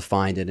struggle to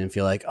find it and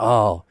feel like,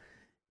 oh,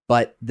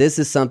 but this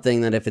is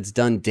something that if it's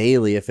done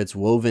daily, if it's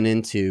woven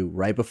into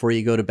right before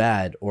you go to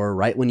bed or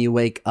right when you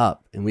wake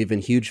up, and we've been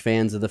huge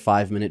fans of the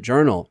 5-minute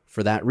journal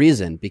for that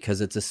reason,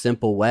 because it's a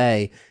simple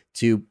way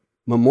to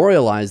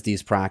memorialize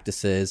these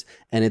practices,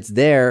 and it's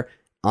there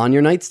on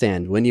your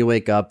nightstand when you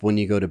wake up, when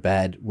you go to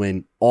bed,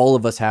 when all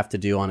of us have to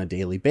do on a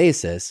daily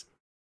basis.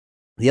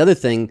 The other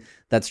thing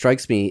that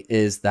strikes me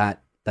is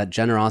that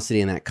generosity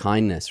and that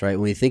kindness, right?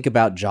 When we think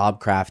about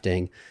job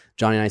crafting,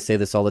 Johnny and I say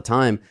this all the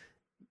time,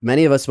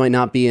 many of us might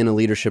not be in a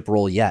leadership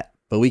role yet,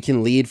 but we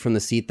can lead from the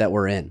seat that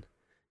we're in.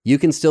 you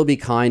can still be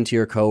kind to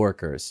your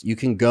coworkers. You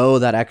can go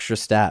that extra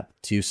step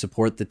to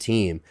support the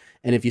team.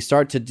 And if you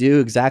start to do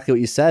exactly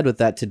what you said with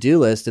that to-do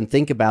list and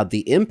think about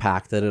the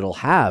impact that it'll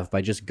have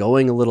by just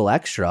going a little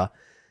extra,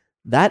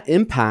 that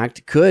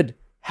impact could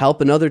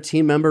help another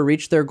team member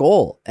reach their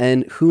goal.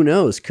 And who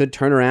knows, could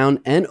turn around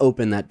and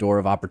open that door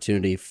of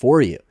opportunity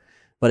for you.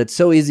 But it's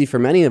so easy for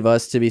many of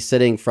us to be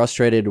sitting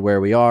frustrated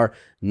where we are,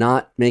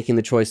 not making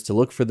the choice to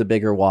look for the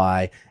bigger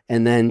why,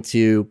 and then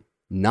to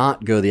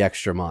not go the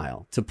extra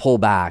mile, to pull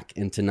back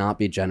and to not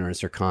be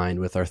generous or kind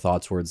with our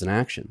thoughts, words, and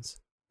actions.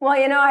 Well,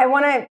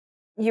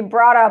 you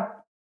brought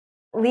up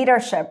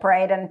leadership,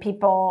 right? And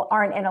people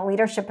aren't in a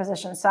leadership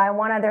position. So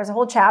there's a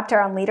whole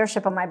chapter on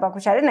leadership in my book,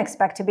 which I didn't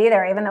expect to be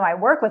there, even though I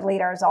work with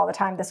leaders all the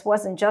time. This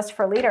wasn't just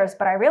for leaders,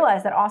 but I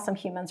realized that awesome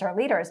humans are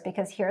leaders,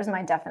 because here's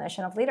my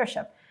definition of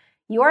leadership.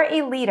 You are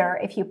a leader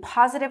if you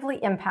positively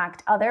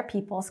impact other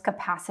people's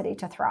capacity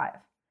to thrive.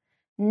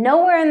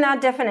 Nowhere in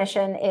that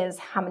definition is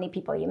how many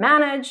people you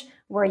manage,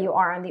 where you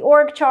are on the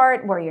org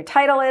chart, where your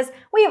title is.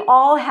 We've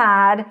all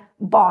had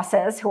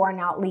bosses who are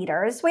not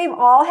leaders. We've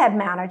all had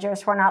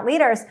managers who are not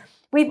leaders.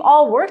 We've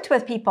all worked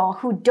with people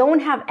who don't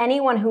have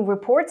anyone who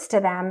reports to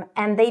them,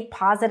 and they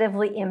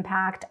positively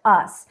impact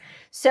us.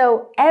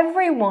 So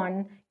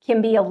everyone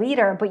can be a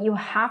leader, but you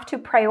have to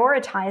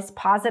prioritize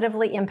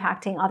positively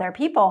impacting other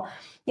people.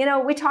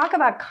 We talk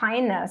about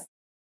kindness.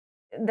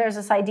 There's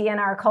this idea in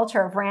our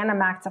culture of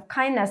random acts of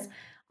kindness.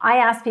 I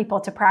ask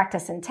people to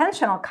practice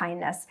intentional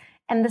kindness.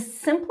 And the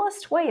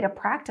simplest way to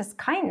practice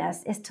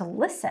kindness is to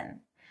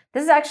listen.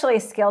 This is actually a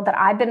skill that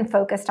I've been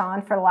focused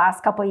on for the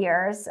last couple of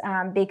years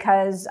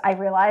because I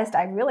realized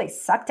I really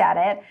sucked at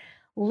it.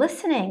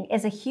 Listening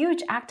is a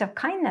huge act of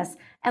kindness.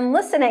 And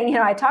listening,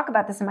 I talk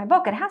about this in my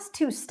book, it has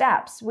 2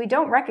 steps. We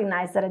don't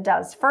recognize that it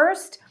does.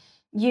 First,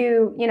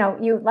 you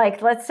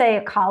like, let's say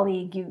a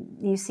colleague,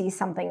 you see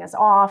something is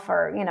off,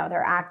 or,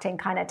 they're acting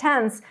kind of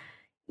tense.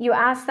 You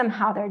ask them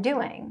how they're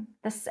doing.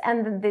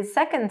 And the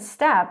second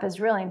step is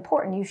really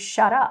important. You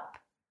shut up.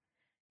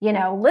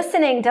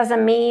 Listening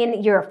doesn't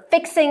mean you're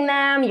fixing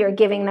them, you're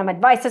giving them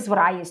advice. This is what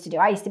I used to do.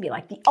 I used to be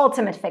like the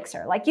ultimate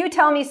fixer. Like, you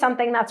tell me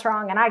something that's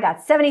wrong, and I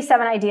got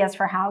 77 ideas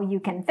for how you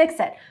can fix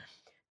it.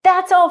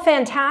 That's all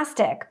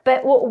fantastic.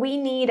 But what we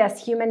need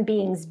as human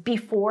beings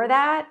before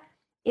that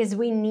is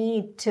we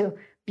need to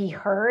be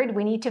heard.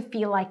 We need to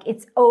feel like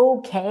it's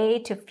okay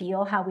to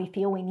feel how we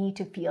feel. We need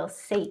to feel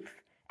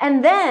safe.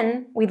 And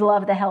then we'd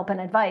love the help and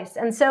advice.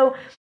 And so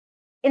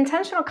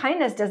intentional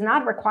kindness does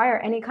not require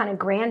any kind of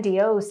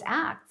grandiose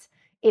act.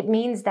 It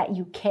means that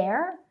you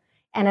care.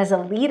 And as a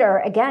leader,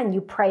 again,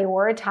 you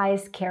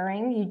prioritize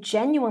caring. You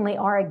genuinely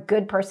are a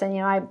good person.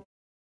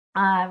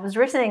 I was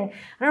listening,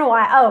 I don't know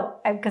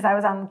why, because I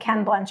was on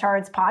Ken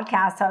Blanchard's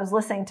podcast. So I was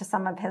listening to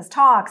some of his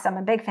talks. I'm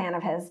a big fan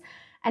of his.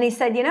 And he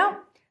said,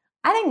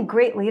 I think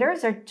great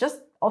leaders are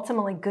just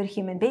ultimately good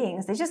human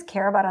beings. They just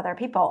care about other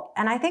people.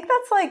 And I think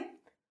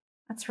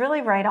that's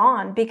really right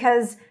on,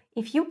 because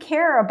if you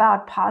care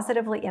about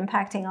positively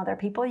impacting other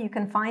people, you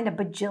can find a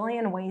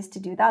bajillion ways to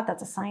do that.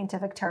 That's a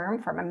scientific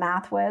term from a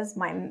math whiz.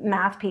 My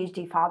math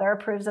PhD father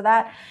approves of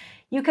that.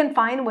 You can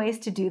find ways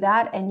to do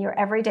that in your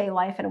everyday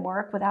life and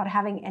work without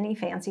having any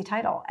fancy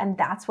title. And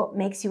that's what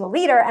makes you a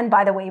leader. And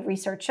by the way,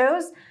 research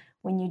shows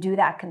when you do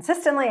that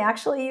consistently,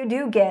 actually, you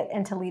do get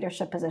into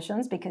leadership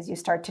positions because you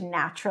start to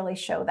naturally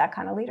show that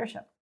kind of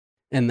leadership.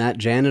 And that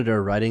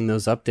janitor writing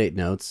those update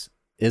notes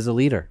is a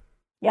leader.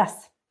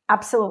 Yes,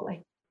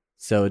 absolutely.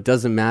 So it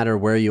doesn't matter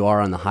where you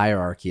are on the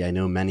hierarchy. I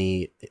know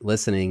many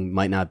listening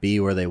might not be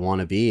where they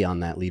want to be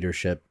on that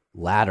leadership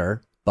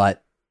ladder,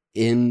 but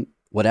in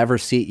whatever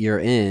seat you're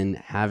in,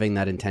 having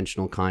that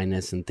intentional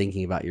kindness and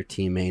thinking about your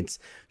teammates,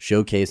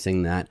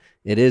 showcasing that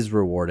it is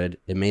rewarded.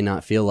 It may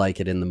not feel like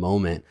it in the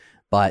moment,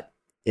 but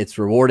it's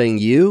rewarding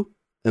you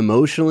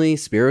emotionally,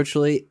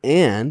 spiritually,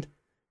 and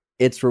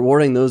it's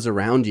rewarding those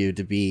around you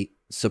to be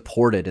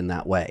supported in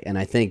that way. And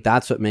I think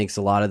that's what makes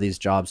a lot of these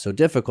jobs so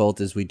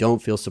difficult is we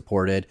don't feel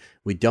supported.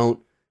 We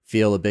don't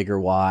feel a bigger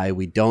why.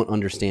 We don't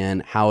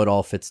understand how it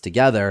all fits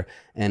together.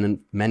 And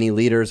many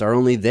leaders are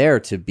only there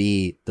to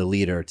be the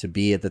leader, to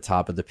be at the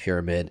top of the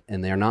pyramid,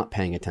 and they're not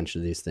paying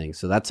attention to these things.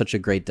 So that's such a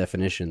great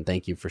definition.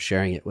 Thank you for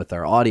sharing it with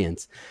our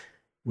audience.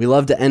 We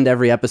love to end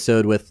every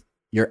episode with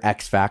your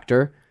X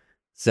factor.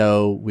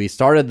 So we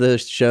started the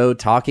show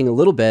talking a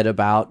little bit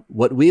about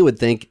what we would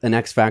think an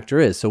X factor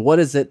is. So what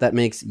is it that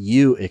makes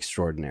you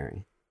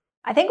extraordinary?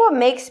 I think what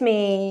makes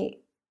me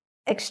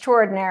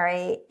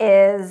extraordinary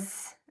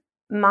is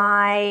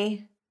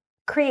my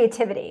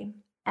creativity.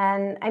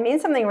 And I mean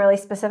something really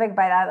specific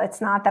by that. It's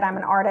not that I'm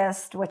an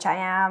artist, which I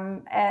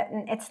am.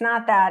 It's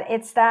not that.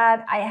 It's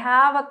that I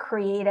have a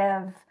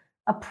creative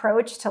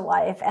approach to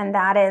life. And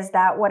that is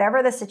that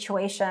whatever the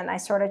situation, I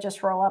sort of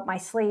just roll up my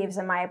sleeves,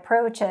 and my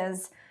approach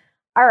is,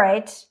 all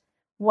right,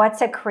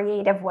 what's a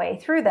creative way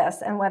through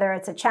this? And whether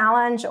it's a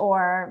challenge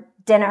or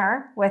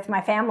dinner with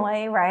my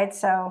family, right?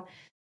 So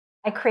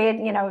I create,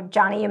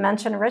 Johnny, you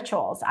mentioned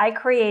rituals. I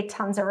create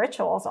tons of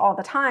rituals all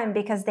the time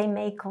because they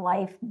make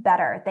life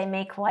better. They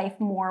make life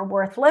more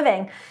worth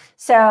living.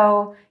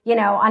 So,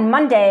 on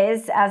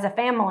Mondays as a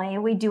family,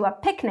 we do a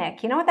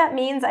picnic. You know what that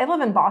means? I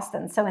live in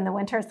Boston, so in the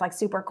winter it's like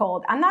super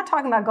cold. I'm not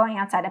talking about going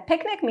outside. A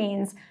picnic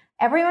means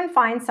everyone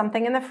finds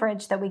something in the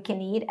fridge that we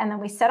can eat, and then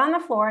we sit on the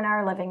floor in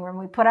our living room,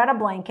 we put out a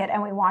blanket,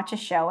 and we watch a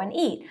show and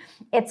eat.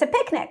 It's a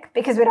picnic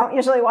because we don't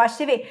usually watch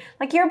TV.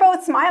 Like, you're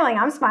both smiling,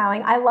 I'm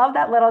smiling. I love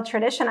that little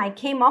tradition. I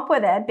came up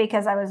with it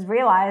because I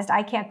realized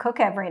I can't cook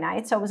every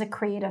night, so it was a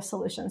creative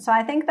solution. So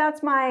I think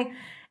that's my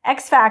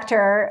X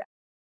factor,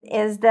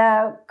 is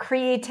the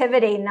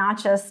creativity, not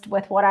just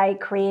with what I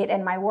create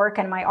in my work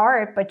and my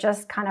art, but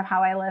just kind of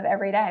how I live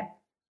every day.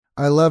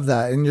 I love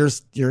that. And your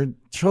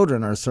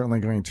children are certainly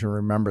going to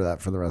remember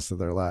that for the rest of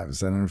their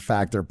lives. And in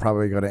fact, they're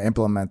probably going to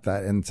implement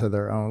that into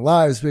their own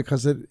lives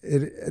because it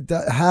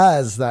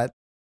has that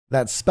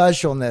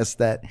specialness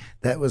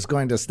that was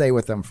going to stay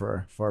with them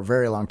for a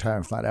very long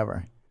time, if not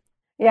ever.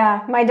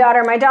 Yeah. My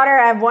daughter,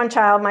 I have one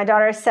child. My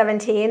daughter is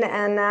 17.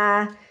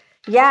 And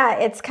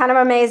it's kind of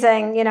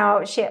amazing.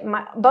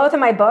 Both of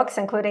my books,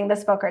 including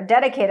this book, are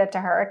dedicated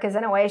to her because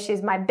in a way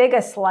she's my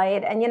biggest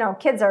light. And,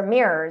 kids are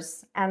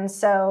mirrors. And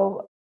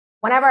so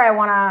whenever I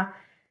want to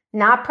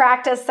not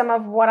practice some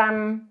of what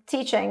I'm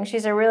teaching,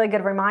 she's a really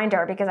good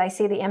reminder because I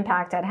see the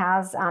impact it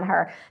has on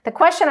her. The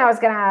question I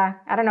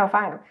don't know if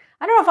I'm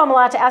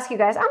allowed to ask you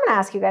guys. I'm going to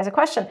ask you guys a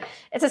question.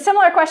 It's a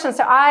similar question.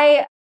 So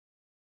I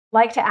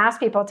like to ask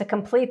people to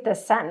complete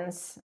this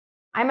sentence.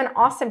 I'm an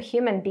awesome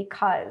human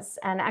because,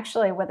 and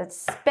actually with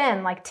its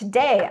spin, like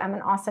today, I'm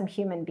an awesome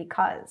human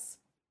because.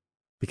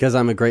 Because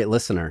I'm a great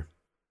listener.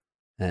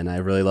 And I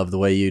really love the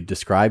way you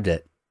described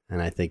it.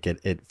 And I think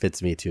it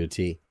fits me to a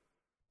T.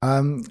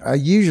 I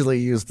usually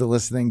use the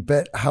listening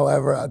bit.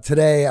 However,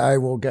 today I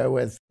will go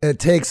with, it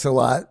takes a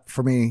lot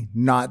for me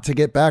not to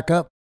get back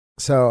up.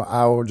 So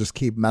I will just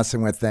keep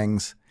messing with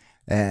things.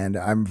 And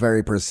I'm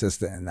very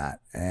persistent in that.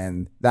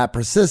 And that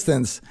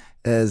persistence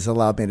has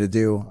allowed me to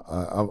do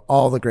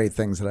all the great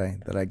things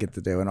that I get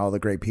to do and all the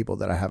great people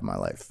that I have in my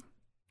life.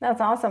 That's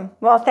awesome.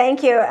 Well,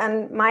 thank you.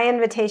 And my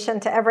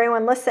invitation to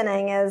everyone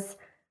listening is,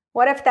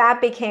 what if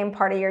that became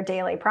part of your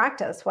daily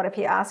practice? What if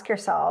you ask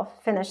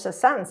yourself, finish the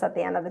sentence at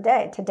the end of the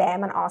day, today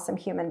I'm an awesome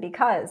human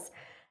because.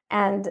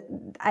 And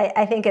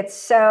I think it's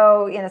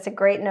so, it's a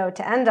great note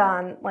to end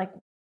on, like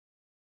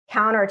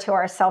counter to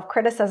our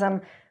self-criticism.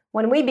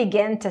 When we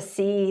begin to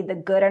see the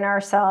good in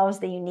ourselves,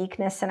 the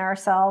uniqueness in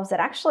ourselves, it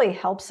actually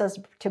helps us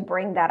to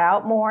bring that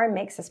out more. It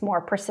makes us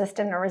more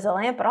persistent and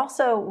resilient, but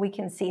also we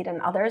can see it in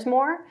others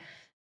more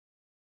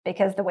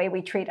because the way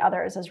we treat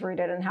others is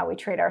rooted in how we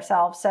treat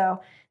ourselves.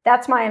 So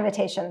that's my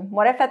invitation.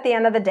 What if at the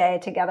end of the day,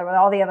 together with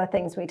all the other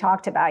things we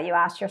talked about, you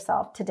ask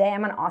yourself, today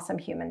I'm an awesome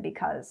human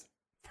because.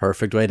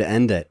 Perfect way to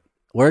end it.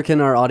 Where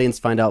can our audience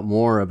find out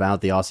more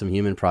about the Awesome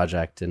Human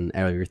Project and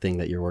everything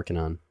that you're working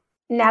on?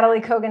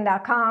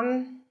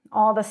 NatalyKogan.com.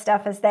 All the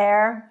stuff is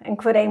there,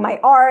 including my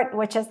art,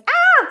 which is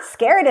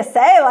scary to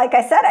say. Like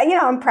I said,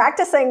 I'm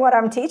practicing what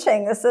I'm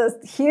teaching. This is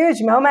a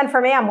huge moment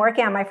for me. I'm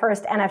working on my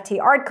first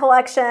NFT art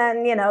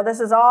collection.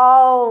 This is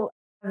all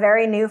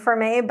very new for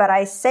me, but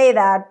I say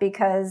that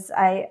because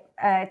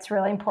it's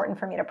really important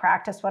for me to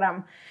practice what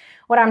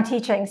I'm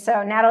teaching. So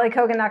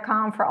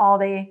NatalyKogan.com for all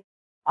the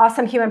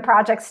Awesome Human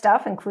Project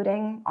stuff,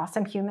 including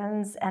Awesome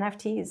Humans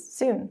NFTs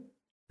soon.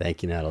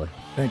 Thank you, Nataly.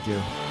 Thank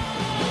you.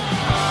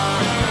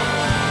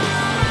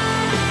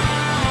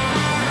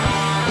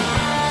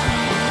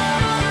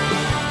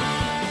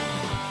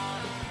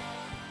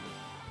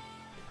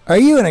 Are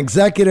you an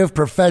executive,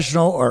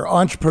 professional, or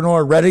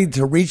entrepreneur ready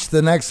to reach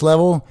the next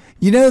level?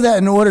 You know that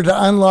in order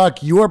to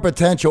unlock your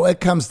potential,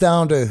 it comes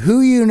down to who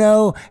you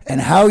know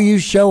and how you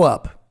show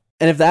up.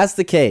 And if that's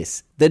the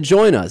case, then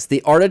join us,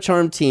 the Art of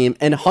Charm team,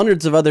 and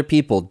hundreds of other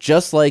people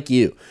just like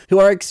you who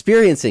are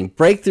experiencing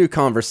breakthrough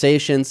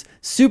conversations,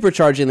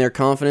 supercharging their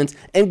confidence,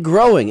 and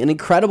growing an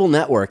incredible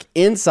network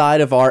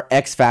inside of our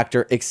X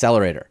Factor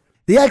Accelerator.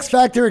 The X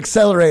Factor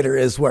Accelerator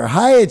is where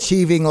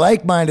high-achieving,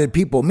 like-minded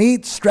people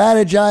meet,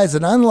 strategize,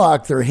 and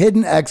unlock their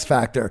hidden X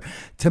Factor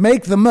to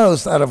make the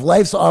most out of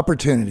life's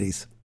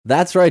opportunities.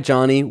 That's right,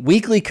 Johnny.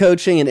 Weekly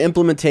coaching and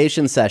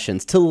implementation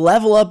sessions to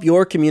level up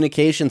your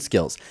communication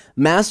skills,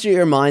 master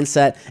your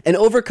mindset, and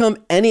overcome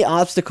any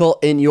obstacle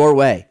in your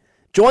way.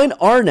 Join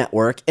our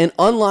network and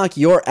unlock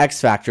your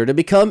X Factor to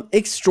become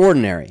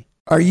extraordinary.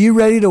 Are you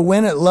ready to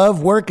win at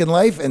love, work, and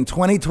life in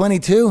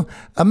 2022?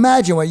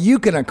 Imagine what you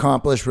can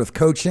accomplish with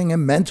coaching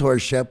and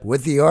mentorship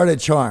with the Art of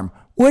Charm.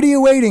 What are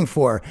you waiting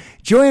for?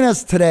 Join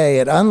us today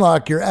at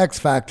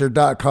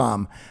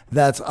unlockyourxfactor.com.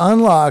 That's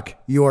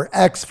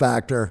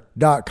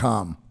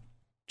unlockyourxfactor.com.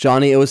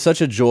 Johnny, it was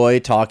such a joy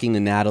talking to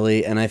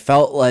Nataly, and I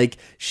felt like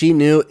she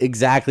knew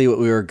exactly what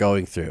we were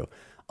going through.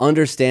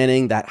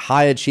 Understanding that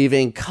high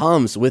achieving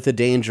comes with the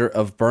danger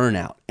of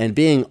burnout, and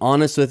being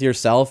honest with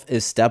yourself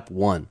is step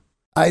one.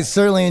 I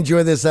certainly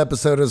enjoyed this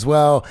episode as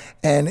well.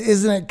 And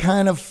isn't it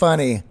kind of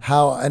funny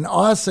how an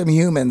awesome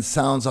human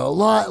sounds a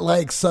lot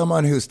like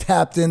someone who's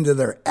tapped into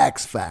their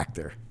X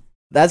Factor?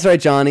 That's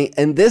right, Johnny.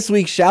 And this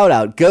week's shout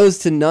out goes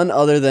to none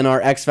other than our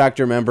X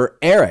Factor member,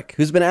 Eric,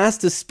 who's been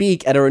asked to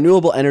speak at a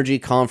renewable energy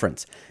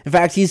conference. In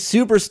fact, he's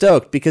super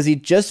stoked because he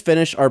just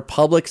finished our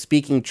public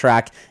speaking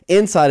track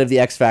inside of the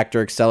X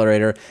Factor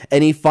Accelerator,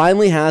 and he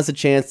finally has a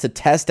chance to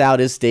test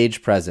out his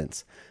stage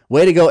presence.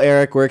 Way to go,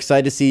 Eric. We're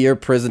excited to see your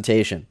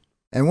presentation.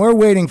 And we're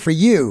waiting for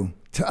you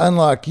to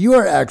unlock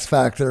your X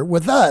Factor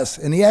with us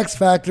in the X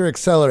Factor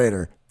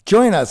Accelerator.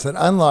 Join us at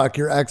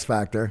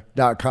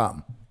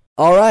unlockyourxfactor.com.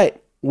 All right.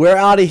 We're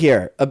out of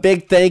here. A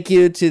big thank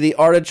you to the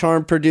Art of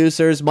Charm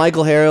producers,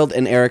 Michael Harold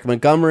and Eric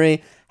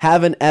Montgomery.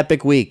 Have an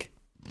epic week.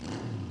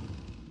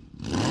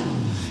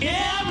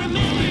 Yeah, I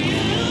remember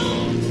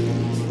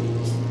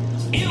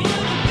you.